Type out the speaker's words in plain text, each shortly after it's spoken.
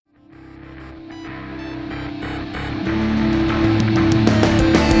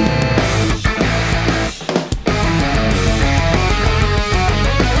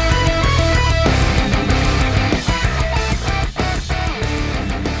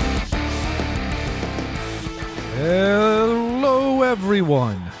Hello,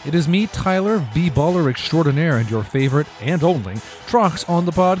 everyone. It is me, Tyler, B-Baller Extraordinaire, and your favorite and only Trox on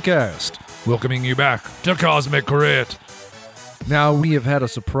the podcast, welcoming you back to Cosmic Crit. Now, we have had a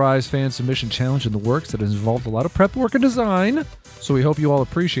surprise fan submission challenge in the works that has involved a lot of prep work and design, so we hope you all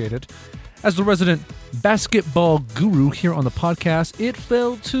appreciate it. As the resident basketball guru here on the podcast, it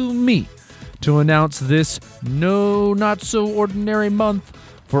fell to me to announce this not-so-ordinary month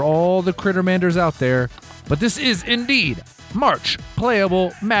for all the Crittermanders out there. But this is indeed March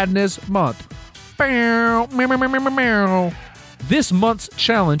Playable Madness Month. This month's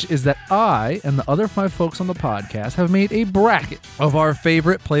challenge is that I and the other 5 folks on the podcast have made a bracket of our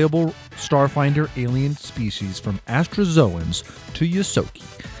favorite playable Starfinder alien species from Astrozoans to Ysoki,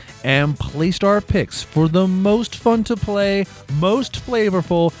 and placed our picks for the most fun to play, most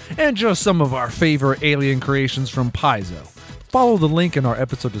flavorful, and just some of our favorite alien creations from Paizo. Follow the link in our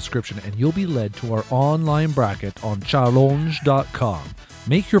episode description and you'll be led to our online bracket on challenge.com.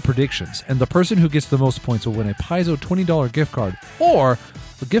 Make your predictions, and the person who gets the most points will win a Paizo $20 gift card or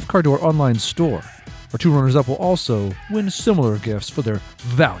a gift card to our online store. Our 2 runners-up will also win similar gifts for their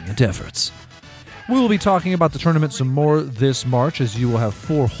valiant efforts. We will be talking about the tournament some more this March, as you will have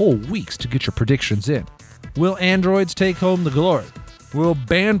 4 whole weeks to get your predictions in. Will androids take home the glory? Will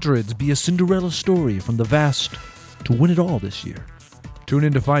Bandrids be a Cinderella story from the vast to win it all this year? Tune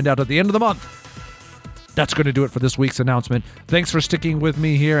in to find out at the end of the month. That's going to do it for this week's announcement. Thanks for sticking with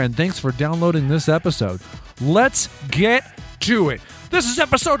me here, and thanks for downloading this episode. Let's get to it. This is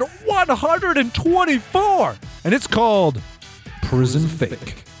episode 124, and it's called Prison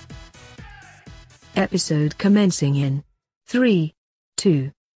Fake. Episode commencing in 3,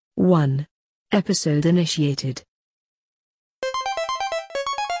 2, 1. Episode initiated.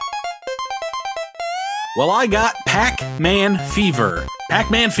 Well, I got Pac-Man fever.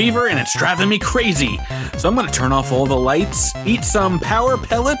 Pac-Man fever, and it's driving me crazy. So I'm going to turn off all the lights, eat some power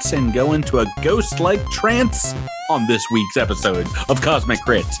pellets, and go into a ghost-like trance on this week's episode of Cosmic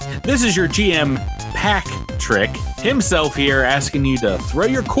Crit. This is your GM, Pac-Trick, himself here, asking you to throw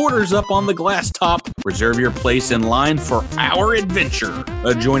your quarters up on the glass top, reserve your place in line for our adventure.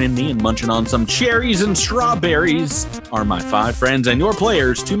 Joining me and munching on some cherries and strawberries are my 5 friends and your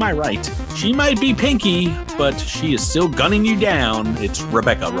players to my right. She might be Pinky, but she is still gunning you down. It's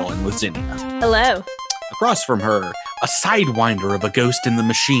Rebecca rolling with Zinnia. Hello. Across from her, a sidewinder of a ghost in the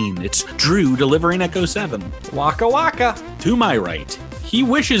machine. It's Drew delivering Echo 7. Waka waka. To my right, he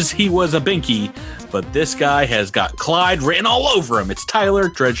wishes he was a Binky, but this guy has got Clyde written all over him. It's Tyler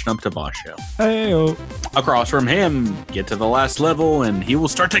dredged up to boss show. Hey-o. Across from him, get to the last level and he will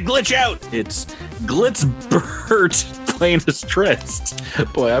start to glitch out. It's Glitzbert playing his Trist.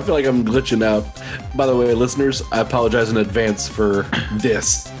 Boy, I feel like I'm glitching out. By the way, listeners, I apologize in advance for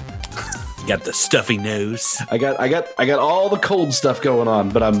this. You got the stuffy nose. I got all the cold stuff going on,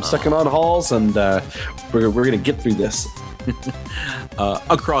 but I'm sucking on halls, and we're gonna get through this.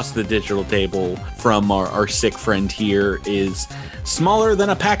 Across the digital table from our sick friend here is smaller than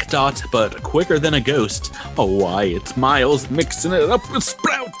a pack dot, but quicker than a ghost. Oh, why, it's Miles mixing it up with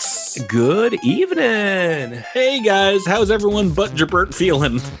Sprouts. Good evening. Hey guys, how's everyone but Jabert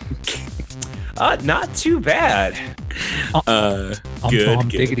feeling? Not too bad. I'm bomb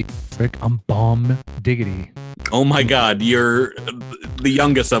diggity, Rick. I'm bomb diggity. Oh my God, you're the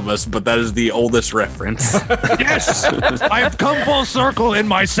youngest of us, but that is the oldest reference. Yes! I have come full circle in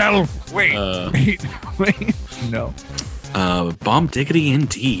myself. Wait. No. Bomb diggity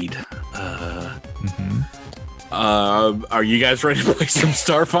indeed. Are you guys ready to play some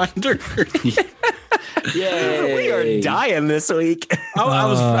Starfinder? Yay! We are dying this week.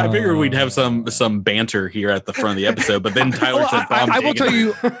 I figured we'd have some banter here at the front of the episode, but then Tyler said bomb I will diggity. tell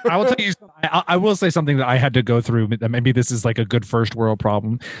you. I will say something that I had to go through. Maybe this is like a good first world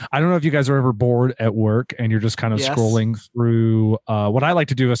problem. I don't know if you guys are ever bored at work and you're just kind of scrolling through. What I like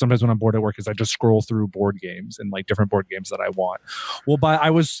to do is sometimes when I'm bored at work is I just scroll through board games and like different board games that I want. Well,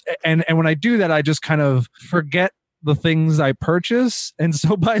 and when I do that, I just kind of forget the things I purchase, and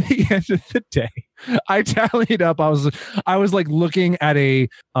so by the end of the day, I tallied up. I was like looking at a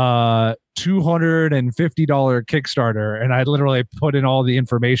 $250 Kickstarter, and I literally put in all the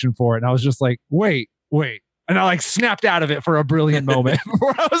information for it, and I was just like, wait, and I like snapped out of it for a brilliant moment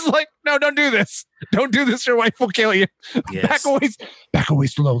where I was like, no, don't do this, your wife will kill you. Yes. Back away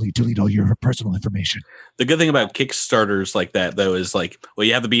slowly, delete all your personal information. The good thing about Kickstarters like that, though, is like, well,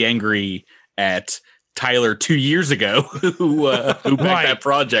 you have to be angry at Tyler 2 years ago who backed that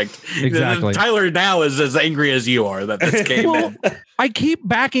project. Exactly. Tyler now is as angry as you are that this came in. I keep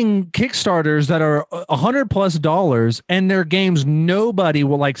backing Kickstarters that are $100+ and they're games nobody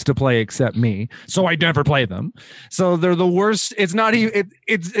likes to play except me. So I never play them. So they're the worst. It's not even,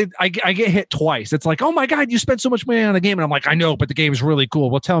 I get hit twice. It's like, oh my God, you spent so much money on a game. And I'm like, I know, but the game is really cool.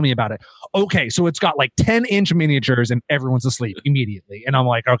 Well, tell me about it. Okay. So it's got like 10-inch miniatures and everyone's asleep immediately. And I'm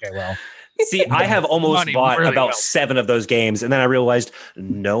like, okay, well. See, I have almost bought really about well. 7 of those games, and then I realized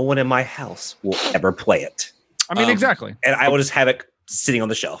no one in my house will ever play it. I mean, exactly. And I will just have it sitting on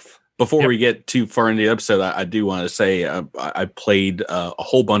the shelf. Before we get too far into the episode, I do want to say I played a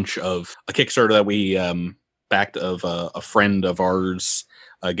whole bunch of a Kickstarter that we backed of a friend of ours,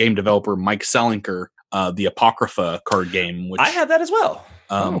 a game developer, Mike Selinker, the Apocrypha card game. Which I have that as well.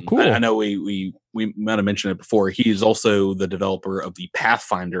 Cool. I know we might have mentioned it before. He's also the developer of the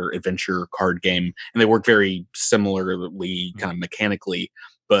Pathfinder adventure card game, and they work very similarly, kind of mechanically.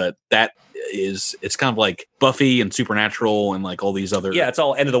 But it's kind of like Buffy and Supernatural and like all these other. Yeah, it's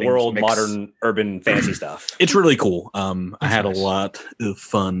all end of the world, mixed. modern urban fantasy stuff. It's really cool. I had nice. a lot of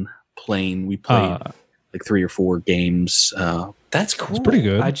fun playing. We played like 3 or 4 games. That's cool. It's pretty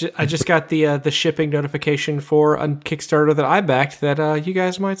good. I just got the shipping notification for a Kickstarter that I backed that you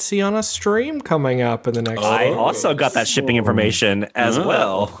guys might see on a stream coming up in the next. I also got that shipping information as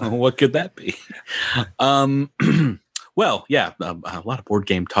well. What could that be? Well, yeah, a lot of board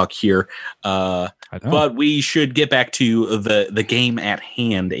game talk here, but we should get back to the game at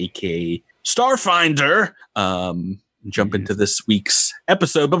hand, aka Starfinder. Jump into this week's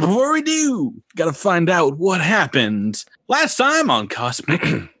episode, but before we do, gotta find out what happened last time on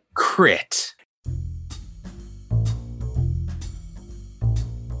Cosmic Crit.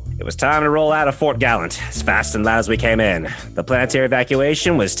 It was time to roll out of Fort Gallant as fast and loud as we came in. The planetary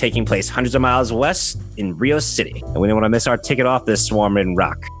evacuation was taking place hundreds of miles west in Rio City, and we didn't want to miss our ticket off this swarm-ridden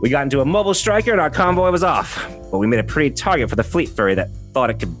rock. We got into a mobile striker and our convoy was off, but we made a pretty target for the fleet ferry that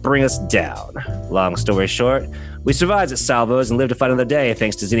thought it could bring us down. Long story short, we survived at Salvo's and lived to fight another day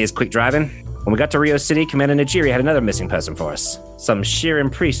thanks to Zinnia's quick driving. When we got to Rio City, Commander Najiri had another missing person for us. Some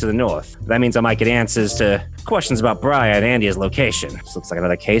Shirin priest to the north. That means I might get answers to questions about Briar and Andia's location. This looks like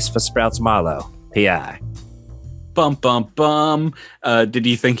another case for Sprouts Marlowe. P.I. Bum, bum, bum. Did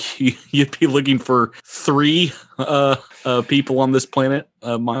you think you'd be looking for 3 people on this planet,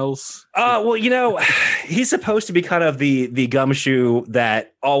 Miles? Well, he's supposed to be kind of the gumshoe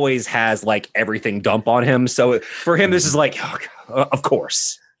that always has like everything dump on him. So for him, this is like, oh, God, of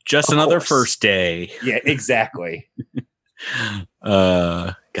course. Just another first day. Yeah, exactly.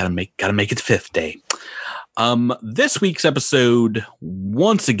 Gotta make it 5th day. This week's episode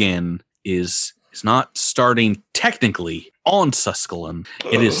once again is not starting technically on Susquehanna.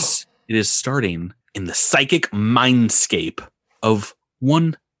 It is starting in the psychic mindscape of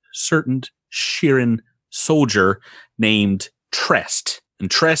one certain Shirin soldier named Trest. And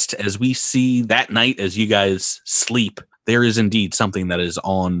Trest, as we see that night as you guys sleep, there is indeed something that is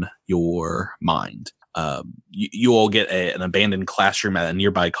on your mind. You all get an abandoned classroom at a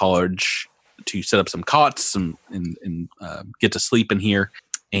nearby college to set up some cots and get to sleep in here.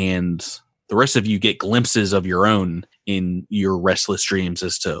 And the rest of you get glimpses of your own in your restless dreams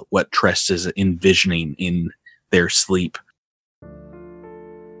as to what Trest is envisioning in their sleep.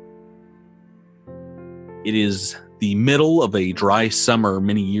 It is the middle of a dry summer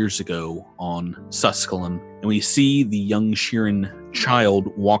many years ago on Susquehanna, and we see the young Shirin child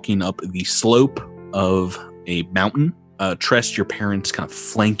walking up the slope of a mountain. Trest, your parents kind of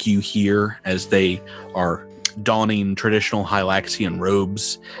flank you here as they are donning traditional Hylaxian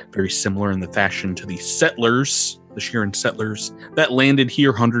robes, very similar in the fashion to the settlers, the Shirin settlers, that landed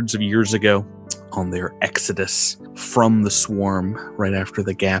here hundreds of years ago on their exodus from the swarm right after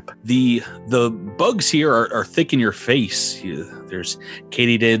the gap. The bugs here are thick in your face. There's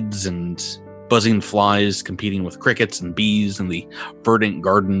katydids and buzzing flies competing with crickets and bees in the verdant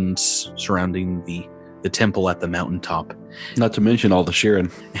gardens surrounding the temple at the mountaintop. Not to mention all the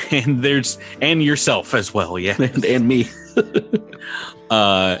Shirin. And yourself as well, yeah. and me.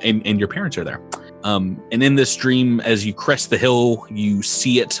 And your parents are there. And in this dream, as you crest the hill, you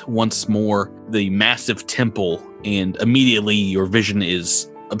see it once more, the massive temple, and immediately your vision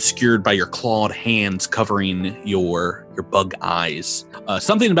is obscured by your clawed hands covering your bug eyes.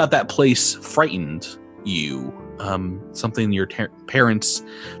 Something about that place frightened you. Something your parents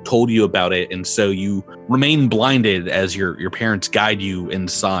told you about it, and so you remain blinded as your parents guide you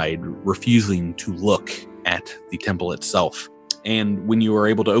inside, refusing to look at the temple itself. And when you are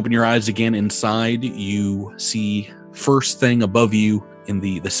able to open your eyes again inside, you see first thing above you in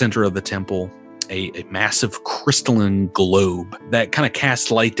the center of the temple, a massive crystalline globe that kind of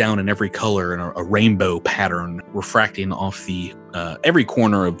casts light down in every color in a rainbow pattern, refracting off the every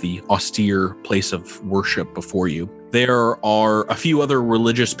corner of the austere place of worship before you. There are a few other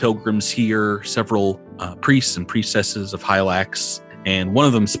religious pilgrims here, several priests and priestesses of Hylax, and one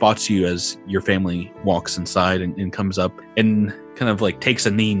of them spots you as your family walks inside and comes up and kind of like takes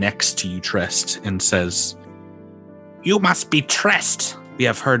a knee next to you, Trest, and says, "You must be Trest. We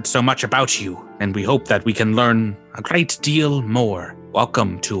have heard so much about you, and we hope that we can learn a great deal more.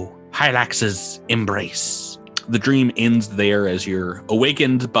 Welcome to Hylax's embrace." The dream ends there as you're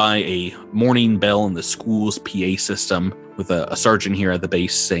awakened by a morning bell in the school's PA system with a sergeant here at the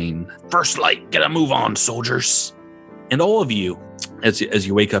base saying, "First light, get a move on, soldiers." And all of you, as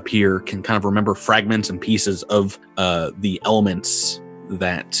you wake up here, can kind of remember fragments and pieces of the elements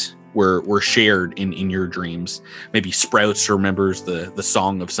that were shared in your dreams. Maybe Sprouts remembers the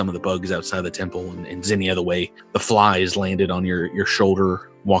song of some of the bugs outside the temple, and Zinnia, the way the flies landed on your shoulder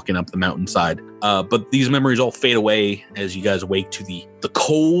walking up the mountainside. But these memories all fade away as you guys awake to the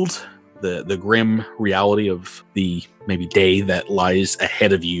cold, the grim reality of the maybe day that lies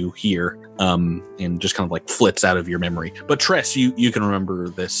ahead of you here, and just kind of like flits out of your memory. But Tress, you can remember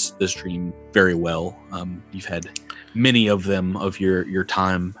this dream very well. You've had many of them of your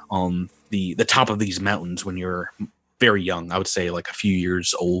time on the top of these mountains when you're very young. I would say like a few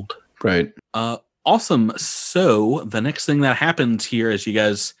years old. Right. Awesome. So the next thing that happens here, as you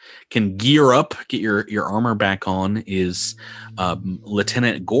guys can gear up, get your armor back on, is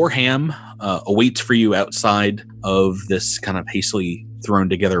Lieutenant Gorham awaits for you outside of this kind of hastily thrown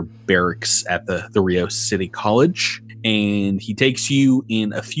together barracks at the Rio City College. And he takes you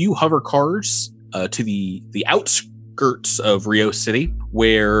in a few hover cars to the outskirts of Rio City,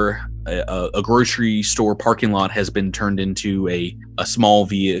 where a grocery store parking lot has been turned into a small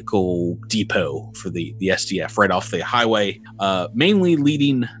vehicle depot for the SDF right off the highway, mainly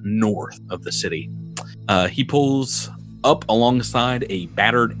leading north of the city. He pulls up alongside a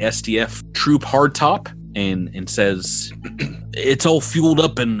battered SDF troop hardtop and says, "It's all fueled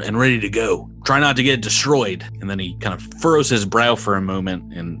up and ready to go. Try not to get destroyed." And then he kind of furrows his brow for a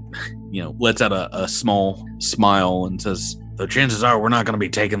moment and lets out a small smile and says, "The chances are we're not going to be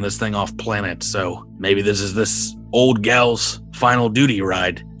taking this thing off planet, so maybe this is this old gal's final duty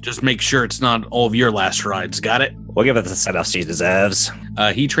ride. Just make sure it's not all of your last rides, got it?" We'll give it the send-off she deserves.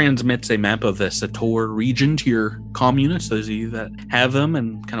 He transmits a map of the Sator region to your comm units, those of you that have them,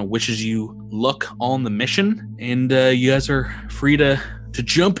 and kind of wishes you luck on the mission. And you guys are free to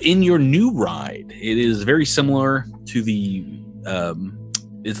jump in your new ride. It is very similar to the...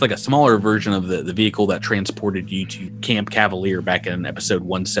 it's like a smaller version of the vehicle that transported you to Camp Cavalier back in episode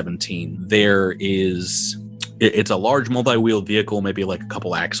 117. It's a large multi-wheeled vehicle, maybe like a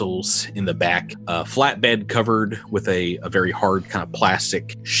couple axles in the back, flatbed covered with a very hard kind of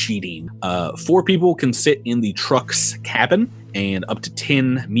plastic sheeting. 4 people can sit in the truck's cabin, and up to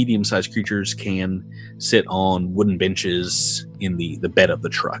 10 medium-sized creatures can sit on wooden benches in the bed of the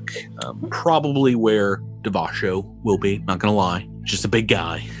truck. Probably where Devasho will be, not gonna lie. Just a big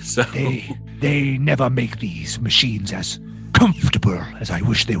guy. So They never make these machines as comfortable as I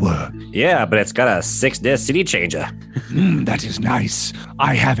wish they were. Yeah, but it's got a 6-disc CD changer. That is nice.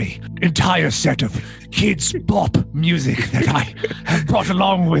 I have a entire set of kids' bop music that I have brought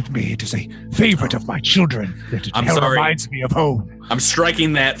along with me. It is a favorite of my children. It reminds me of home. I'm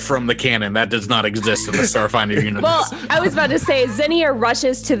striking that from the canon. That does not exist in the Starfinder universe. Well, I was about to say, Zinnia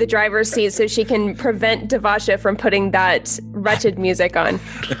rushes to the driver's seat so she can prevent Devasha from putting that wretched music on.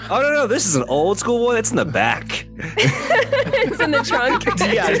 Oh, no, this is an old school one. It's in the back. It's in the trunk.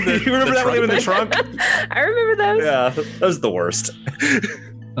 Yeah, you remember that one in the trunk? I remember those. Yeah, that was the worst.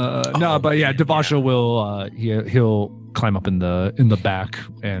 No, but yeah, Devasha will he'll climb up in the back,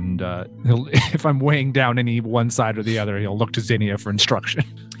 and he'll, if I'm weighing down any one side or the other, he'll look to Zinnia for instruction.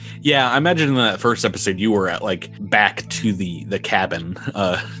 Yeah, I imagine in that first episode you were at like back to the cabin,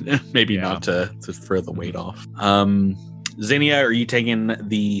 maybe not to throw the weight off. Zinnia, are you taking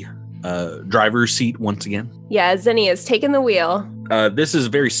the driver's seat once again? Yeah, Zinnia's taking the wheel. This is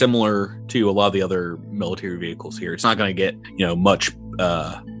very similar to a lot of the other military vehicles here. It's not going to get much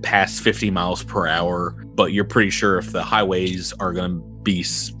past 50 miles per hour, but you're pretty sure if the highways are going to be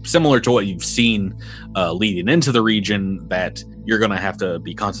similar to what you've seen leading into the region, that you're going to have to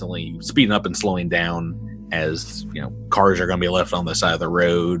be constantly speeding up and slowing down as cars are going to be left on the side of the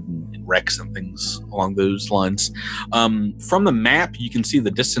road and wrecks and things along those lines. From the map, you can see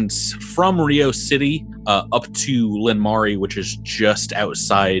the distance from Rio City up to Linmari, which is just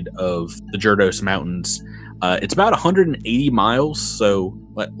outside of the Jerdos Mountains. It's about 180 miles, so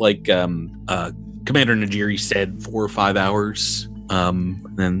like Commander Najiri said, 4 or 5 hours.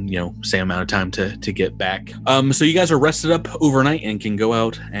 Then same amount of time to get back. So you guys are rested up overnight and can go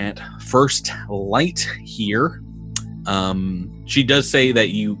out at first light here. She does say that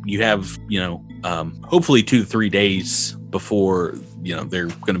you have hopefully 2 to 3 days before they're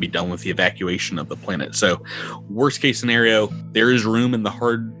going to be done with the evacuation of the planet. So worst case scenario, there is room in the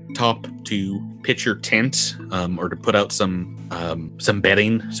hard top to pitch your tent, or to put out some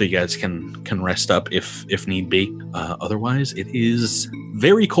bedding so you guys can rest up if need be. Otherwise, it is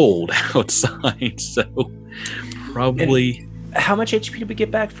very cold outside, so probably. How much HP did we get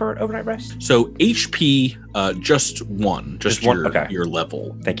back for an overnight rest? So HP, just one, one? Okay. Your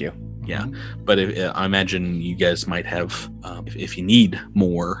level. Thank you. Yeah, but I imagine you guys might have, if you need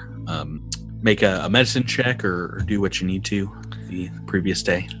more, make a medicine check or do what you need to the previous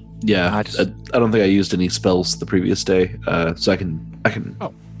day. Yeah, I don't think I used any spells the previous day, so I can.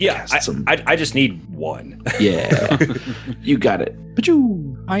 Oh, yeah. I just need one. Yeah, you got it.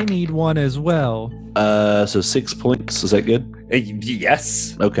 I need one as well. So 6 points. Is that good?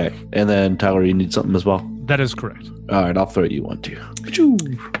 Yes. Okay, and then Tyler, you need something as well. That is correct. All right, I'll throw you one too.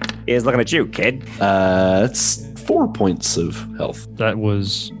 He's looking at you, kid. It's 4 points of health. That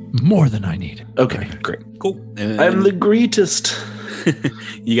was more than I need. Okay, great. Cool. I'm the greatest.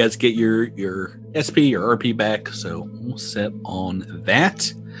 You guys get your SP or RP back, so we'll set on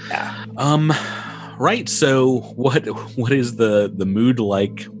that. Yeah. Right. So what is the mood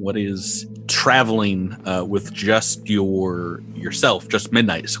like? What is traveling with just yourself, just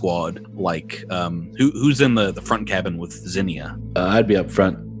Midnight Squad like? Who's in the front cabin with Zinnia? I'd be up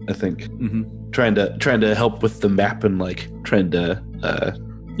front, I think. Mm-hmm. Trying to help with the map and trying to.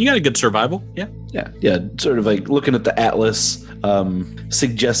 You got a good survival, yeah. Yeah. Sort of looking at the atlas,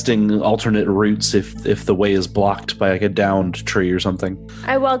 suggesting alternate routes if the way is blocked by a downed tree or something.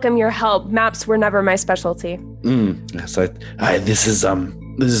 I welcome your help. Maps were never my specialty. Yes,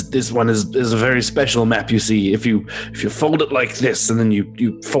 this one is a very special map. You see, if you fold it like this, and then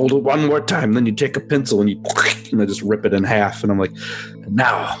you fold it one more time, then you take a pencil and you just rip it in half, and I'm like,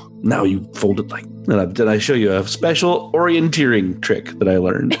 now you fold it like. Did I show you a special orienteering trick that I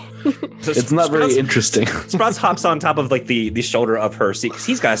learned? It's not very interesting. Sprouts hops on top of the shoulder of her seat because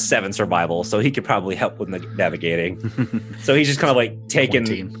he's got a 7 survival, so he could probably help with navigating. So he's just kind of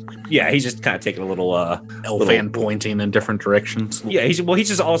taking. Yeah, he's just kind of taking a little fan pointing in different directions. Yeah, he's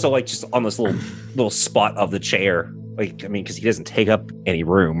just also just on this little spot of the chair. Because he doesn't take up any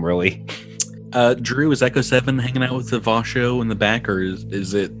room really. Drew, is Echo 7 hanging out with the Vasho in the back, or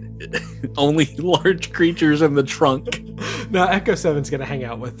is it only large creatures in the trunk? No, Echo 7's gonna hang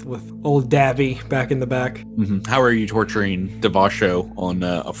out with old Davy back in the back. Mm-hmm. How are you torturing Devasho on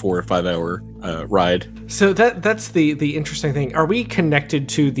a 4 or 5 hour ride? So that's the interesting thing. Are we connected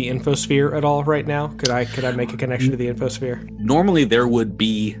to the infosphere at all right now? Could I make a connection to the infosphere? Normally there would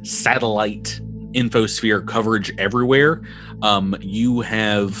be satellite infosphere coverage everywhere. You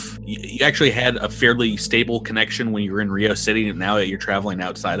actually had a fairly stable connection when you were in Rio City, and now that you're traveling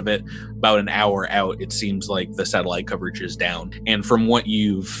outside of it, about an hour out, it seems like the satellite coverage is down. And from what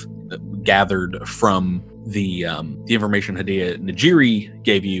you've gathered from the information Hadia Najiri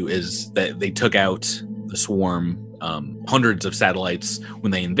gave you is that they took out the swarm, hundreds of satellites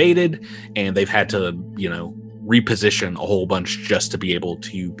when they invaded, and they've had to, reposition a whole bunch just to be able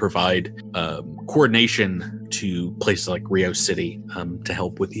to provide coordination to places like Rio City to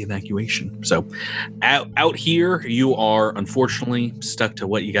help with the evacuation. So out here, you are unfortunately stuck to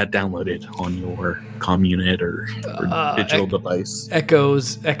what you got downloaded on your comm unit or digital device.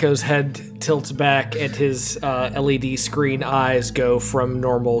 Echo's head tilts back and his LED screen eyes go from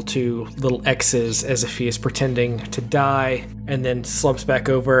normal to little X's as if he is pretending to die, and then slumps back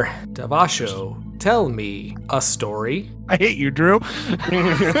over. Devasho, tell me a story. I hate you, Drew.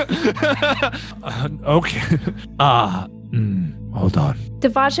 Okay. Hold on.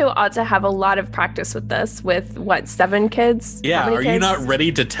 Devasho ought to have a lot of practice with this, with 7 kids? Yeah, are you not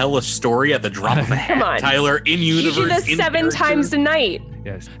ready to tell a story at the drop of a hat, Come on. Tyler, in universe? You do this 7 times a night.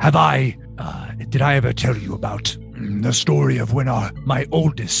 Yes. Did I ever tell you about the story of when my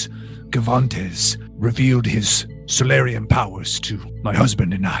oldest, Gavantes, revealed his Solarian powers to my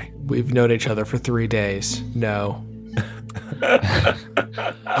husband and I? We've known each other for 3 days. No.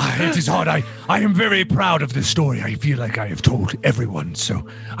 It is hard. I am very proud of this story. I feel like I have told everyone, so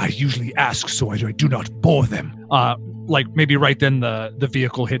I usually ask so I do not bore them. Maybe right then the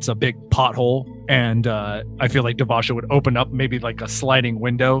vehicle hits a big pothole, and I feel like Devasho would open up maybe like a sliding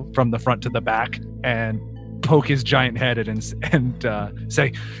window from the front to the back and poke his giant head at it and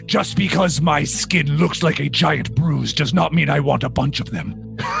say, "Just because my skin looks like a giant bruise does not mean I want a bunch of them."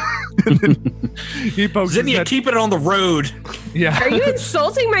 He pokes his Zinnia, head. keep it on the road. Yeah. Are you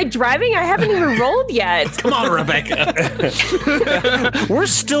insulting my driving? I haven't even rolled yet. Come on, Rebecca. We're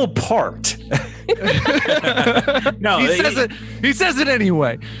still parked. No, He says it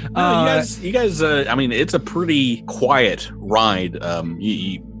anyway. No, you guys. I mean, it's a pretty quiet ride.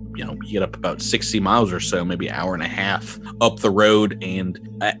 You get up about 60 miles or so, maybe an hour and a half up the road, and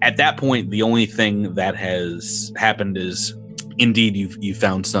at that point, the only thing that has happened is, indeed, you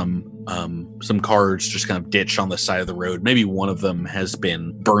found some cars just kind of ditched on the side of the road. Maybe one of them has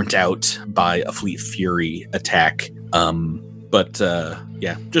been burnt out by a Fleet Fury attack.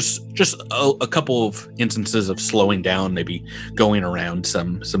 Yeah, just a couple of instances of slowing down, maybe going around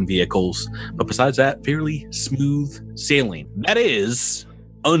some vehicles. But besides that, fairly smooth sailing. That is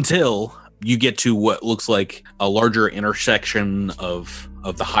until you get to what looks like a larger intersection of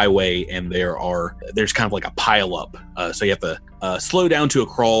the highway, and there's kind of like a pile up. So you have to slow down to a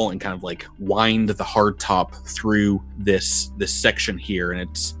crawl and kind of like wind the hard top through this section here. And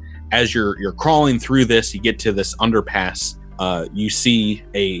it's as you're crawling through this, you get to this underpass. You see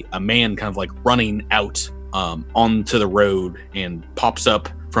a man kind of like running out onto the road and pops up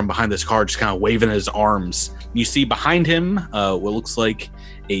from behind this car, just kind of waving his arms. You see behind him what looks like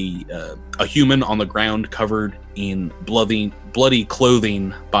a human on the ground, covered in bloody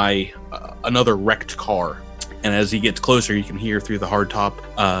clothing by another wrecked car. And as he gets closer, you can hear through the hard top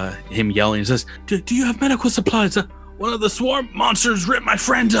him yelling. He says, "Do you have medical supplies? One of the swarm monsters ripped my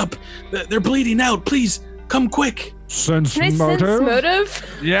friend up. They're bleeding out. Please come quick." Sense Can I sense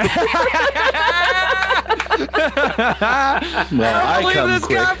motive? Yeah. Well, I Leave come this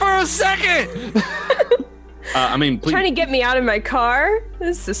quick. guy for a second. I mean, please. Trying to get me out of my car?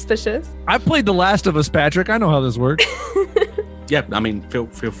 This is suspicious. I played The Last of Us, Patrick. I know how this works. Yeah, I mean, feel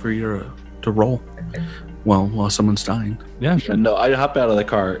free to roll while someone's dying. Yeah, sure. No, I hop out of the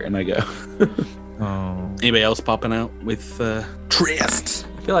car and I go. Oh. Anybody else popping out with Trist?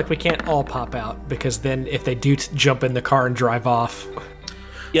 I feel like we can't all pop out, because then if they do jump in the car and drive off,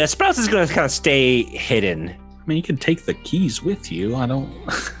 Yeah, Sprouts is going to kind of stay hidden. I mean, you can take the keys with you. I don't.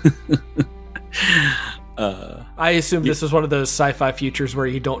 I assume this is one of those sci-fi futures where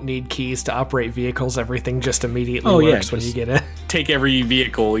you don't need keys to operate vehicles. Everything just immediately Oh, yeah, works when you just- get in. Take every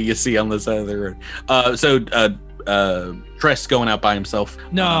vehicle you see on the side of the road. So Tress going out by himself.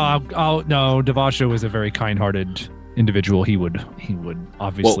 No, no. Devasho was a very kind-hearted individual. He would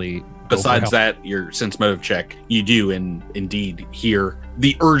obviously. go for Besides help. that, your sense motive check, you do indeed hear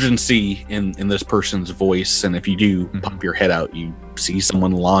the urgency in this person's voice, and if you do pop your head out, you see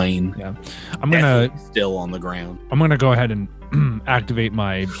someone lying. Yeah. I'm gonna still on the ground. go ahead and activate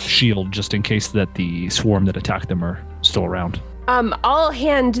my shield just in case that the swarm that attacked them are still around. I'll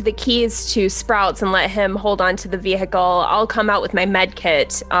hand the keys to Sprouts and let him hold on to the vehicle. I'll come out with my med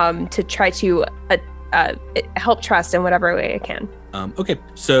kit to try to help Trust in whatever way I can. Okay,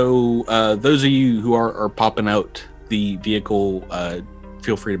 so those of you who are popping out the vehicle,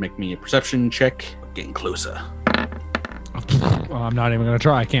 feel free to make me a perception check. Getting closer. Well, I'm not even gonna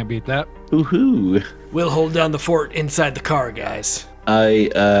try. I can't beat that. Woohoo! We'll hold down the fort inside the car, guys.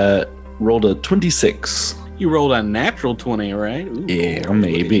 I rolled a 26. You rolled a natural 20, right? Ooh, Yeah,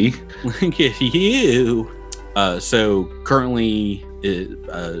 maybe. Look at you. So currently,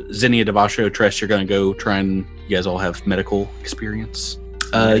 Zinnia, Devasho, Tress, you're going to go try and you guys all have medical experience.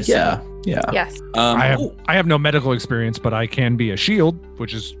 Yeah. Yes. I have no medical experience, but I can be a shield,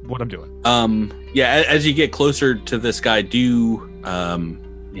 which is what I'm doing. Yeah. As you get closer to this guy, taking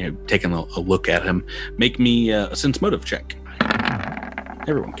a look at him, make me a sense motive check.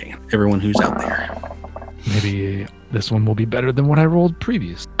 Everyone can. Everyone who's out there. Maybe this one will be better than what I rolled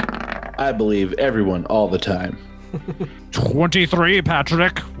previous. I believe everyone all the time. 23,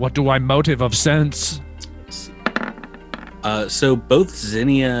 Patrick. What do I motive of sense? So both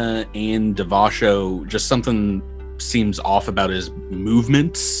Zinnia and Devasho, just something seems off about his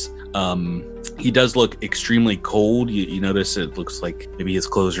movements. He does look extremely cold. You notice it looks like maybe his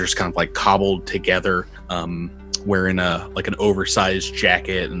clothes are just kind of like cobbled together, wearing an oversized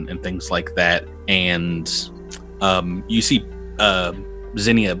jacket and things like that. And you see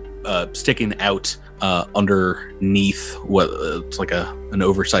Zinnia sticking out underneath what it's like an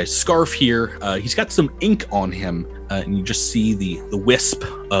oversized scarf here. He's got some ink on him, and you just see the wisp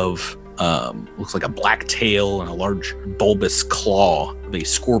of looks like a black tail and a large bulbous claw of a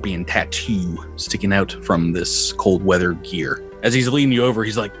scorpion tattoo sticking out from this cold weather gear. As he's leading you over,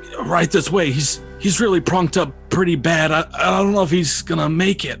 he's like, "Right this way. He's really prunked up pretty bad. I don't know if he's gonna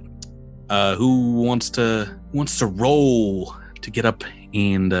make it." Who wants to roll to get up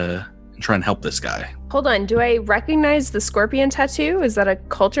and try and help this guy? Hold on. Do I recognize the scorpion tattoo? Is that a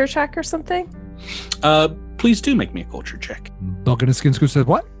culture check or something? Please do make me a culture check. Balkaniskinsku says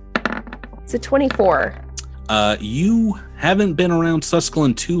what? It's a 24. You haven't been around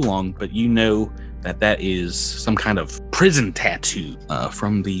Susclin too long, but you know that is some kind of prison tattoo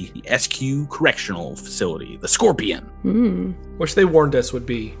from the SQ Correctional Facility, the Scorpion. Which they warned us would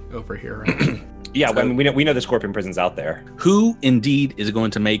be over here, right? Yeah, I mean, we know the Scorpion prison's out there. Who indeed is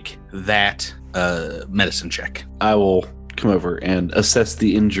going to make that medicine check? I will come over and assess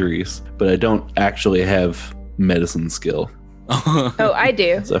the injuries, but I don't actually have medicine skill. Oh, I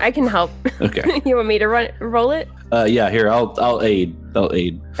do. So- I can help. Okay. You want me to roll it? Yeah, here, I'll aid.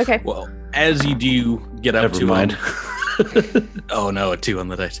 Okay. Well, as you do get up Never to mind. him, oh no, a 2 on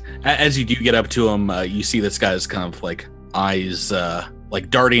the dice. As you do get up to him, you see this guy's kind of like eyes like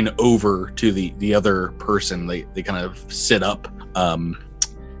darting over to the other person. They kind of sit up,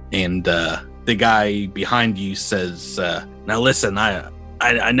 and the guy behind you says, "Now listen,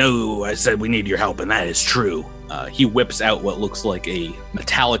 I know I said we need your help, and that is true." He whips out what looks like a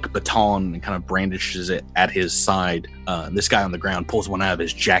metallic baton and kind of brandishes it at his side. This guy on the ground pulls one out of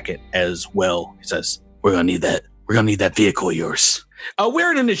his jacket as well. He says, "We're gonna need that. We're gonna need that vehicle of yours."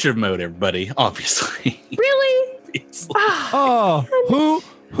 We're in initiative mode, everybody. Obviously. Really? Oh,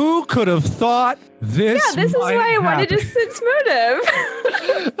 who could have thought this? Yeah, this is why I wanted to sense motive.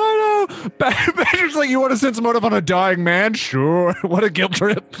 I know. Badger's like, you want to sense motive on a dying man? Sure. What a guilt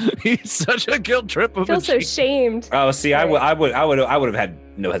trip. He's such a guilt trip. I feel so shamed. Oh, see, I would have had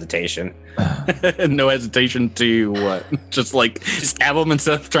no hesitation. No hesitation to what? Just like stab him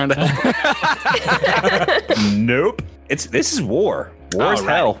instead of trying to help. Nope. This is war. War is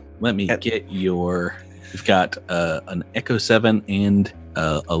hell. Let me get your. We've got an Echo 7 and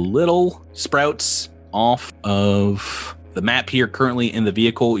a little Sprouts off of the map here currently in the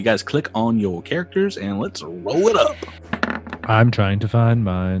vehicle. You guys click on your characters and let's roll it up. I'm trying to find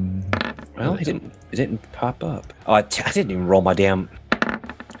mine. Well, it didn't pop up. Oh, I didn't even roll my damn.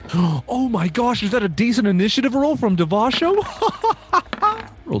 Oh my gosh, is that a decent initiative roll from Devasho?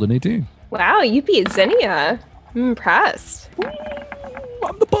 Rolled an 18. Wow, you beat Xenia. I'm impressed.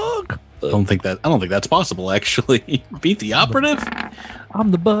 I'm the bug. I don't think that's possible, actually. Beat the operative? I'm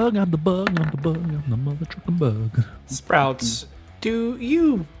the bug, I'm the mother trucking bug. Sprouts, do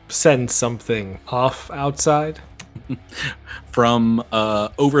you send something off outside? From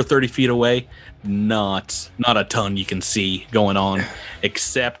over 30 feet away, not a ton you can see going on,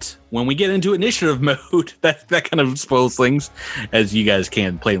 except when we get into initiative mode, that kind of spoils things, as you guys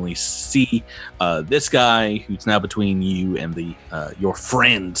can plainly see. This guy who's now between you and the your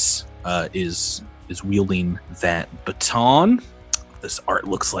friends is wielding that baton. What this art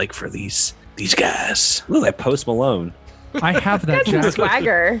looks like for these guys. Look like Post Malone. I have that That's some jacket.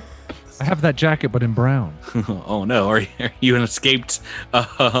 swagger. I have that jacket, but in brown. Oh no, are you an escaped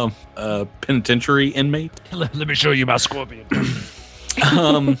penitentiary inmate? Let me show you my scorpion.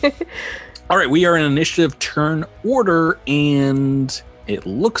 All right, we are in initiative turn order, and it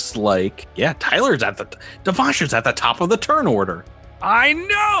looks like, Tyler's Devasho's at the top of the turn order. I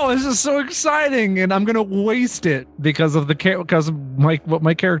know, this is so exciting, and I'm gonna waste it because of what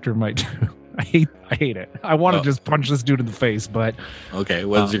my character might do. I hate it. I want to just punch this dude in the face, but okay,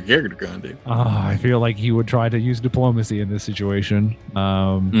 what's your character gonna do? I feel like he would try to use diplomacy in this situation,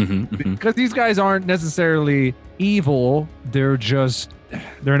 because these guys aren't necessarily evil. They're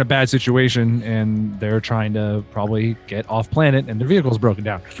in a bad situation, and they're trying to probably get off planet, and their vehicle's broken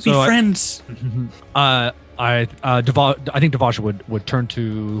down. Be friends. I think Devasha would turn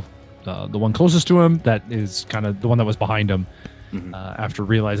to the one closest to him, that is kind of the one that was behind him, after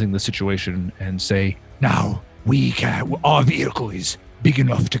realizing the situation, and say, Now, our vehicle is big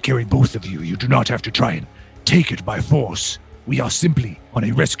enough to carry both of you. You do not have to try and take it by force. We are simply on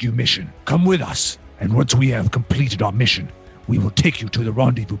a rescue mission. Come with us, and once we have completed our mission, we will take you to the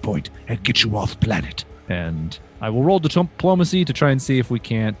rendezvous point and get you off planet. and I will roll diplomacy to try and see if we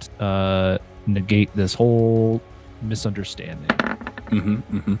can't negate this whole misunderstanding.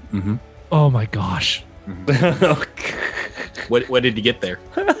 Oh my gosh. What did you get there?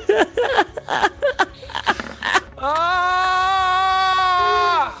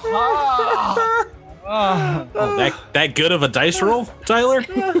 That good of a dice roll, Tyler?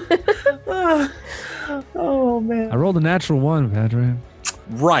 Oh man! I rolled a natural 1, Patrick.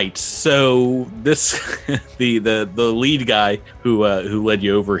 Right. So this the lead guy who led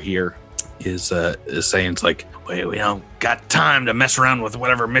you over here is saying, it's like, wait, we don't got time to mess around with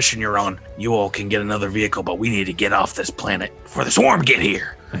whatever mission you're on. You all can get another vehicle, but we need to get off this planet before the swarm get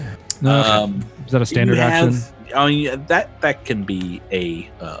here. Okay. Is that a standard action? I mean, that can be a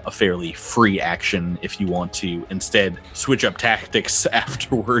fairly free action if you want to instead switch up tactics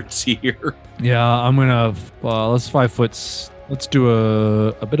afterwards here. Yeah, I'm gonna. Let's 5 foot. Let's do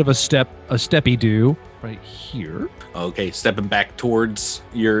a bit of a steppy do right here. Okay, stepping back towards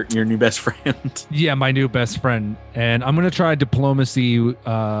your new best friend. Yeah, my new best friend, and I'm gonna try diplomacy,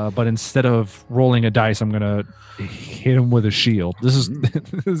 but instead of rolling a dice, I'm gonna hit him with a shield. This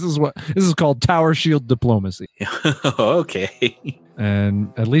is called tower shield diplomacy. Okay.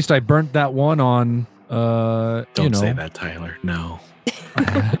 And at least I burnt that one on. Don't say that, Tyler. No.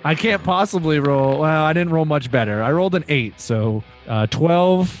 I can't possibly roll. Well, I didn't roll much better. I rolled an 8, so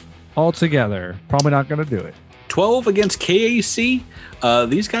 12 altogether. Probably not going to do it. 12 against KAC.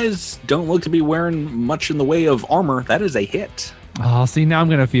 These guys don't look to be wearing much in the way of armor. That is a hit. Oh, see, now I'm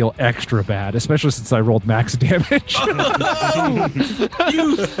going to feel extra bad, especially since I rolled max damage. You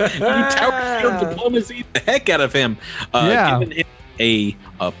tower shield diplomacy the heck out of him. Giving him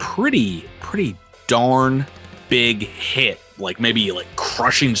a pretty darn big hit. Like maybe like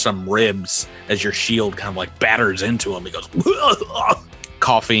crushing some ribs as your shield kind of like batters into him. He goes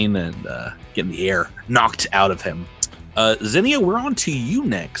coughing and getting the air knocked out of him. Zinnia, we're on to you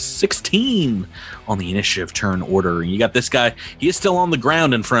next. 16 on the initiative turn order. You got this guy. He is still on the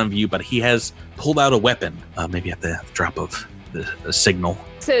ground in front of you, but he has pulled out a weapon. Maybe at the drop of the signal.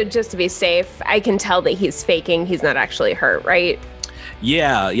 So just to be safe, I can tell that he's faking. He's not actually hurt, right?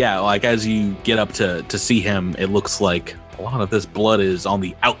 Yeah. Like as you get up to see him, it looks like a lot of this blood is on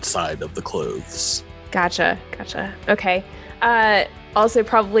the outside of the clothes. Gotcha. Okay. Also,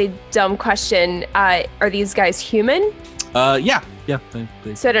 probably dumb question. Are these guys human? Yeah.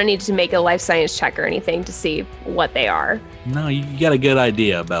 So I don't need to make a life science check or anything to see what they are. No, you got a good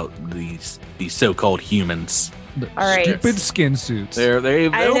idea about these so-called humans. All right. Stupid skin suits. They've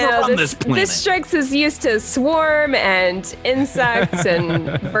overrun this planet. This Strix is used to swarm and insects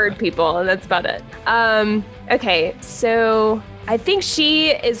and bird people, and that's about it. Okay, so I think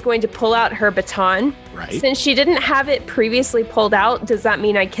she is going to pull out her baton. Right. Since she didn't have it previously pulled out, does that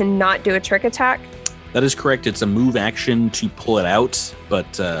mean I cannot do a trick attack? That is correct. It's a move action to pull it out,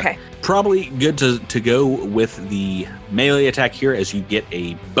 but probably good to go with the melee attack here as you get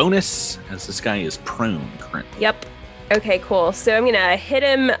a bonus as this guy is prone currently. Yep. Okay, cool. So I'm going to hit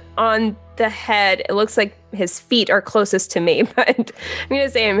him on the head. It looks like his feet are closest to me, but I'm going to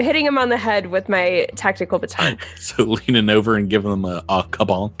say I'm hitting him on the head with my tactical baton. So leaning over and giving him a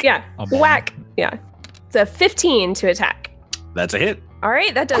kabonk. Yeah. Whack. Yeah. It's a 15 to attack. That's a hit. All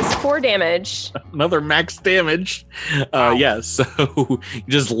right, that does 4 damage. Another max damage. So you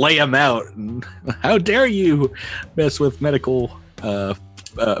just lay him out. How dare you mess with medical,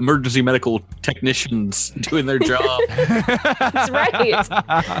 emergency medical technicians doing their job? That's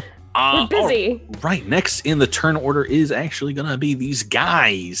right. We're busy. Right, next in the turn order is actually going to be these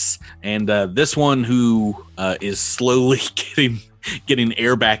guys. And this one who is slowly getting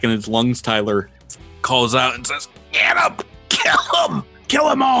air back in his lungs, Tyler, calls out and says, "Get up! Kill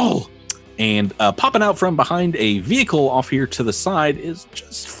them all!" And popping out from behind a vehicle off here to the side is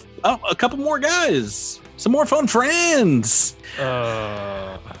just a couple more guys. Some more fun friends.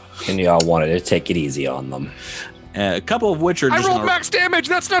 And y'all wanted to take it easy on them. A couple of which are just... I rolled max damage.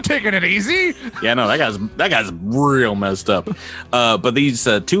 That's not taking it easy. Yeah, no, that guy's real messed up. But these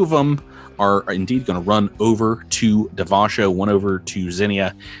two of them are indeed going to run over to Devasho, one over to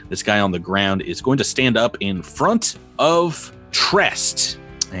Zinnia. This guy on the ground is going to stand up in front of Trest,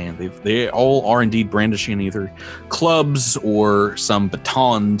 and they all are indeed brandishing either clubs or some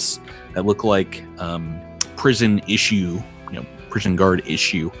batons that look like prison guard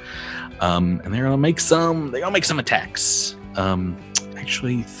issue, and they're gonna make some attacks.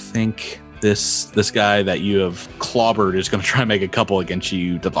 Actually think this guy that you have clobbered is gonna try and make a couple against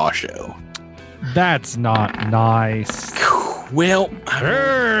you, Devasho. That's not nice. Well,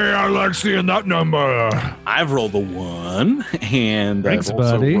 hey, I like seeing that number. I've rolled a 1, and Thanks, I've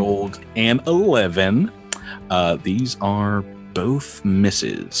also buddy. rolled an 11. These are both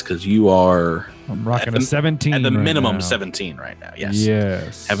misses because you are. I'm rocking a 17 at the right minimum now. 17 right now. Yes.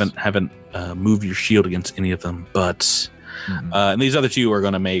 Yes. Haven't moved your shield against any of them, but and these other two are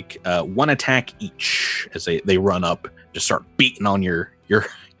going to make 1 attack each as they run up, just start beating on your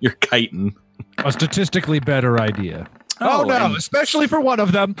chitin. A statistically better idea. Oh, no, and especially for one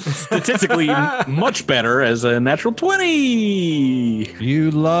of them. statistically much better as a natural 20. You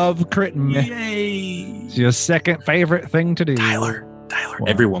love critting. Yay! It's your second favorite thing to do. Tyler, Wow.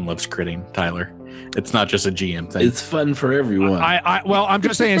 everyone loves critting, Tyler. It's not just a GM thing. It's fun for everyone. Well, I'm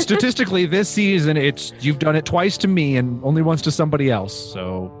just saying, statistically, this season, you've done it twice to me and only once to somebody else.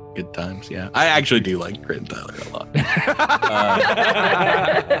 So Good times, yeah. I actually do like Crit and Tyler a lot.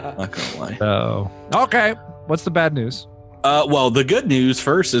 Not gonna lie. Oh. Okay. What's the bad news? Well, the good news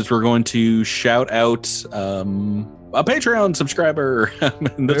first is we're going to shout out a Patreon subscriber.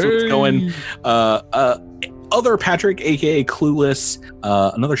 This one's going other Patrick, aka Clueless.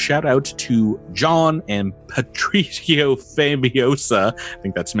 Another shout out to John and Patricio Fabiosa. I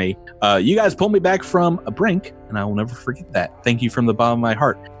think that's me. You guys pulled me back from a brink, and I will never forget that. Thank you from the bottom of my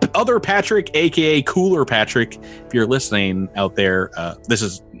heart. Other Patrick, aka Cooler Patrick, if you're listening out there, this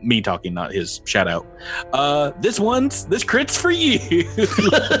is me talking, not his shout out. This crit's for you.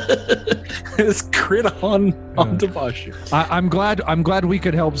 This crit on Devasho. I'm glad we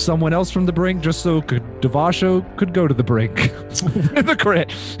could help someone else from the brink, just so Devasho could go to the brink with a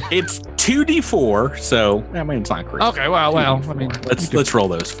crit. It's 2d4, so I mean it's not crit. Okay, well, I mean let's roll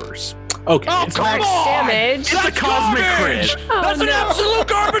those first. Okay. Oh, come on! Damage. It's a cosmic garbage! crit. Oh, That's an no. absolute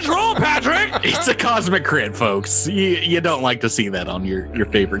garbage roll, Patrick! It's a cosmic crit, folks. You don't like to see that on your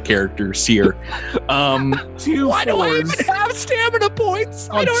favorite characters here. 2 Why do I even 4s have stamina points?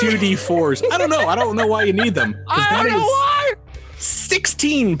 on 2d4s. I don't know. I don't know why you need them. 'Cause I that don't know is why!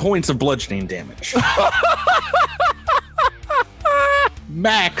 16 points of bludgeoning damage.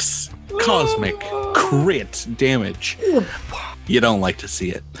 Max cosmic crit damage. You don't like to see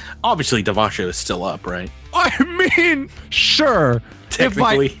it. Obviously, Devasho is still up, right? I mean, sure.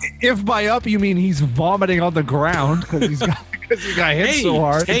 Technically. If by up you mean he's vomiting on the ground because he got hit so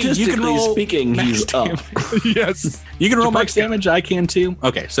hard. Hey, you can Statistically roll speaking, max he's up. Yes. You can roll max damage. I can too.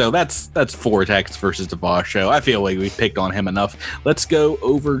 Okay, so that's 4 attacks versus Devasho. I feel like we picked on him enough. Let's go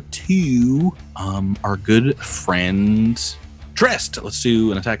over to our good friend Trest. Let's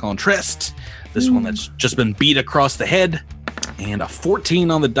do an attack on Trest. This one that's just been beat across the head. And a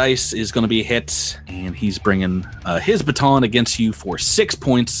 14 on the dice is going to be a hit. And he's bringing his baton against you for 6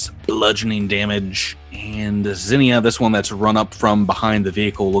 points bludgeoning damage. And Zinnia, this one that's run up from behind the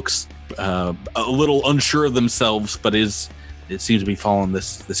vehicle, looks a little unsure of themselves, but it seems to be following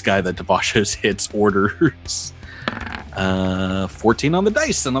this guy that Devasho's hits orders. 14 on the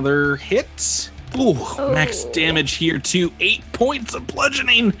dice, another hit. Ooh, max damage here too. 8 points of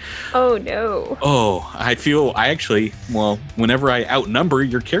bludgeoning. Oh no. Oh, whenever I outnumber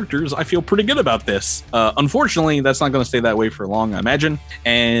your characters, I feel pretty good about this. Unfortunately, that's not going to stay that way for long, I imagine.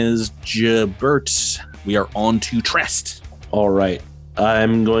 As Jabert, we are on to Trest. All right.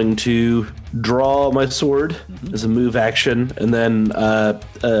 I'm going to draw my sword as a move action, and then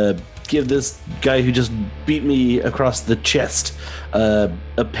give this guy who just beat me across the chest a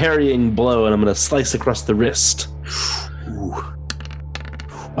parrying blow, and I'm going to slice across the wrist. Ooh.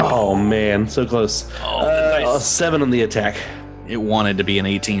 Oh, man. So close. Nice. A 7 on the attack. It wanted to be an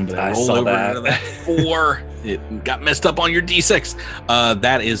 18, but I rolled saw over that. to that 4. It got messed up on your D6.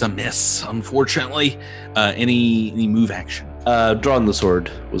 That is a miss, unfortunately. Any move action? Drawing the sword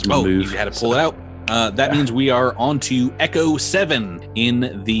was my move. You had to pull it out. That means we are on to Echo 7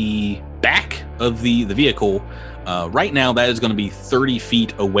 in the back of the vehicle. Right now, that is going to be 30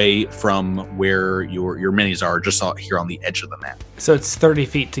 feet away from where your minis are, just here on the edge of the map. So it's 30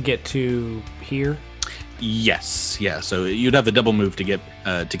 feet to get to here? Yes, yeah. So you'd have the double move to get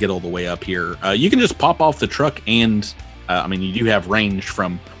all the way up here. You can just pop off the truck, and you do have range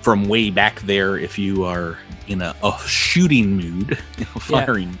from way back there if you are in a shooting mood,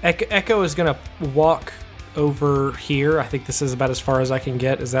 firing. Yeah. Echo is going to walk over here. I think this is about as far as I can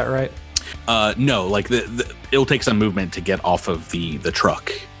get. Is that right? No, like it'll take some movement to get off of the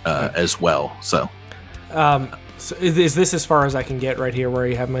truck as well. So, so is this as far as I can get right here where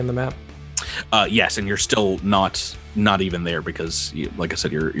you have me on the map? yes, and you're still not even there because, like I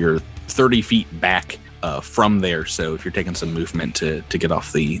said, you're 30 feet back from there. So if you're taking some movement to get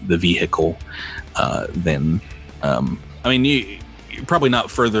off the vehicle, then you're probably not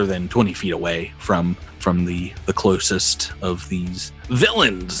further than 20 feet away from the closest of these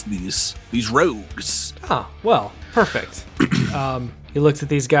villains, these rogues. Ah, well, perfect. He looks at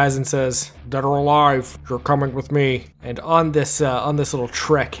these guys and says, "Dead or alive, you're coming with me." And on this little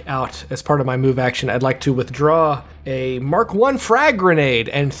trek out, as part of my move action, I'd like to withdraw a Mark 1 frag grenade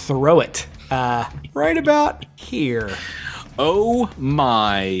and throw it right about here. Oh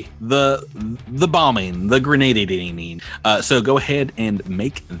my, the bombing, the grenading. So go ahead and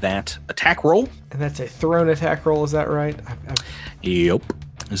make that attack roll. And that's a thrown attack roll, is that right? Yep.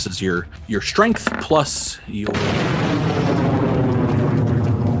 This is your strength plus your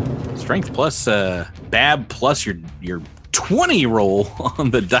strength plus Bab plus your 20 roll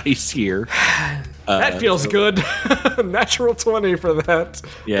on the dice here. That feels good. Natural 20 for that.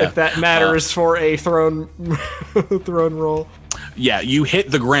 Yeah. If that matters for a thrown roll. Yeah, you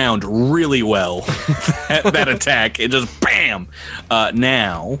hit the ground really well. that attack, it just bam.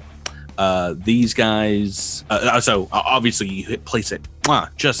 Now, these guys. So obviously, you place it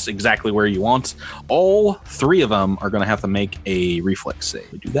just exactly where you want. All 3 of them are going to have to make a reflex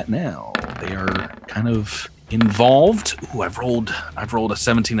save. We do that now. They are kind of involved. Ooh, I've rolled a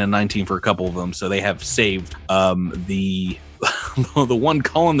 17 and 19 for a couple of them, so they have saved. The one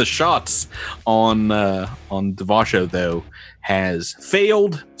calling the shots on Devasho though has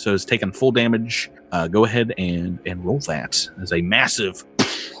failed, so it's taken full damage. Go ahead and roll that as a massive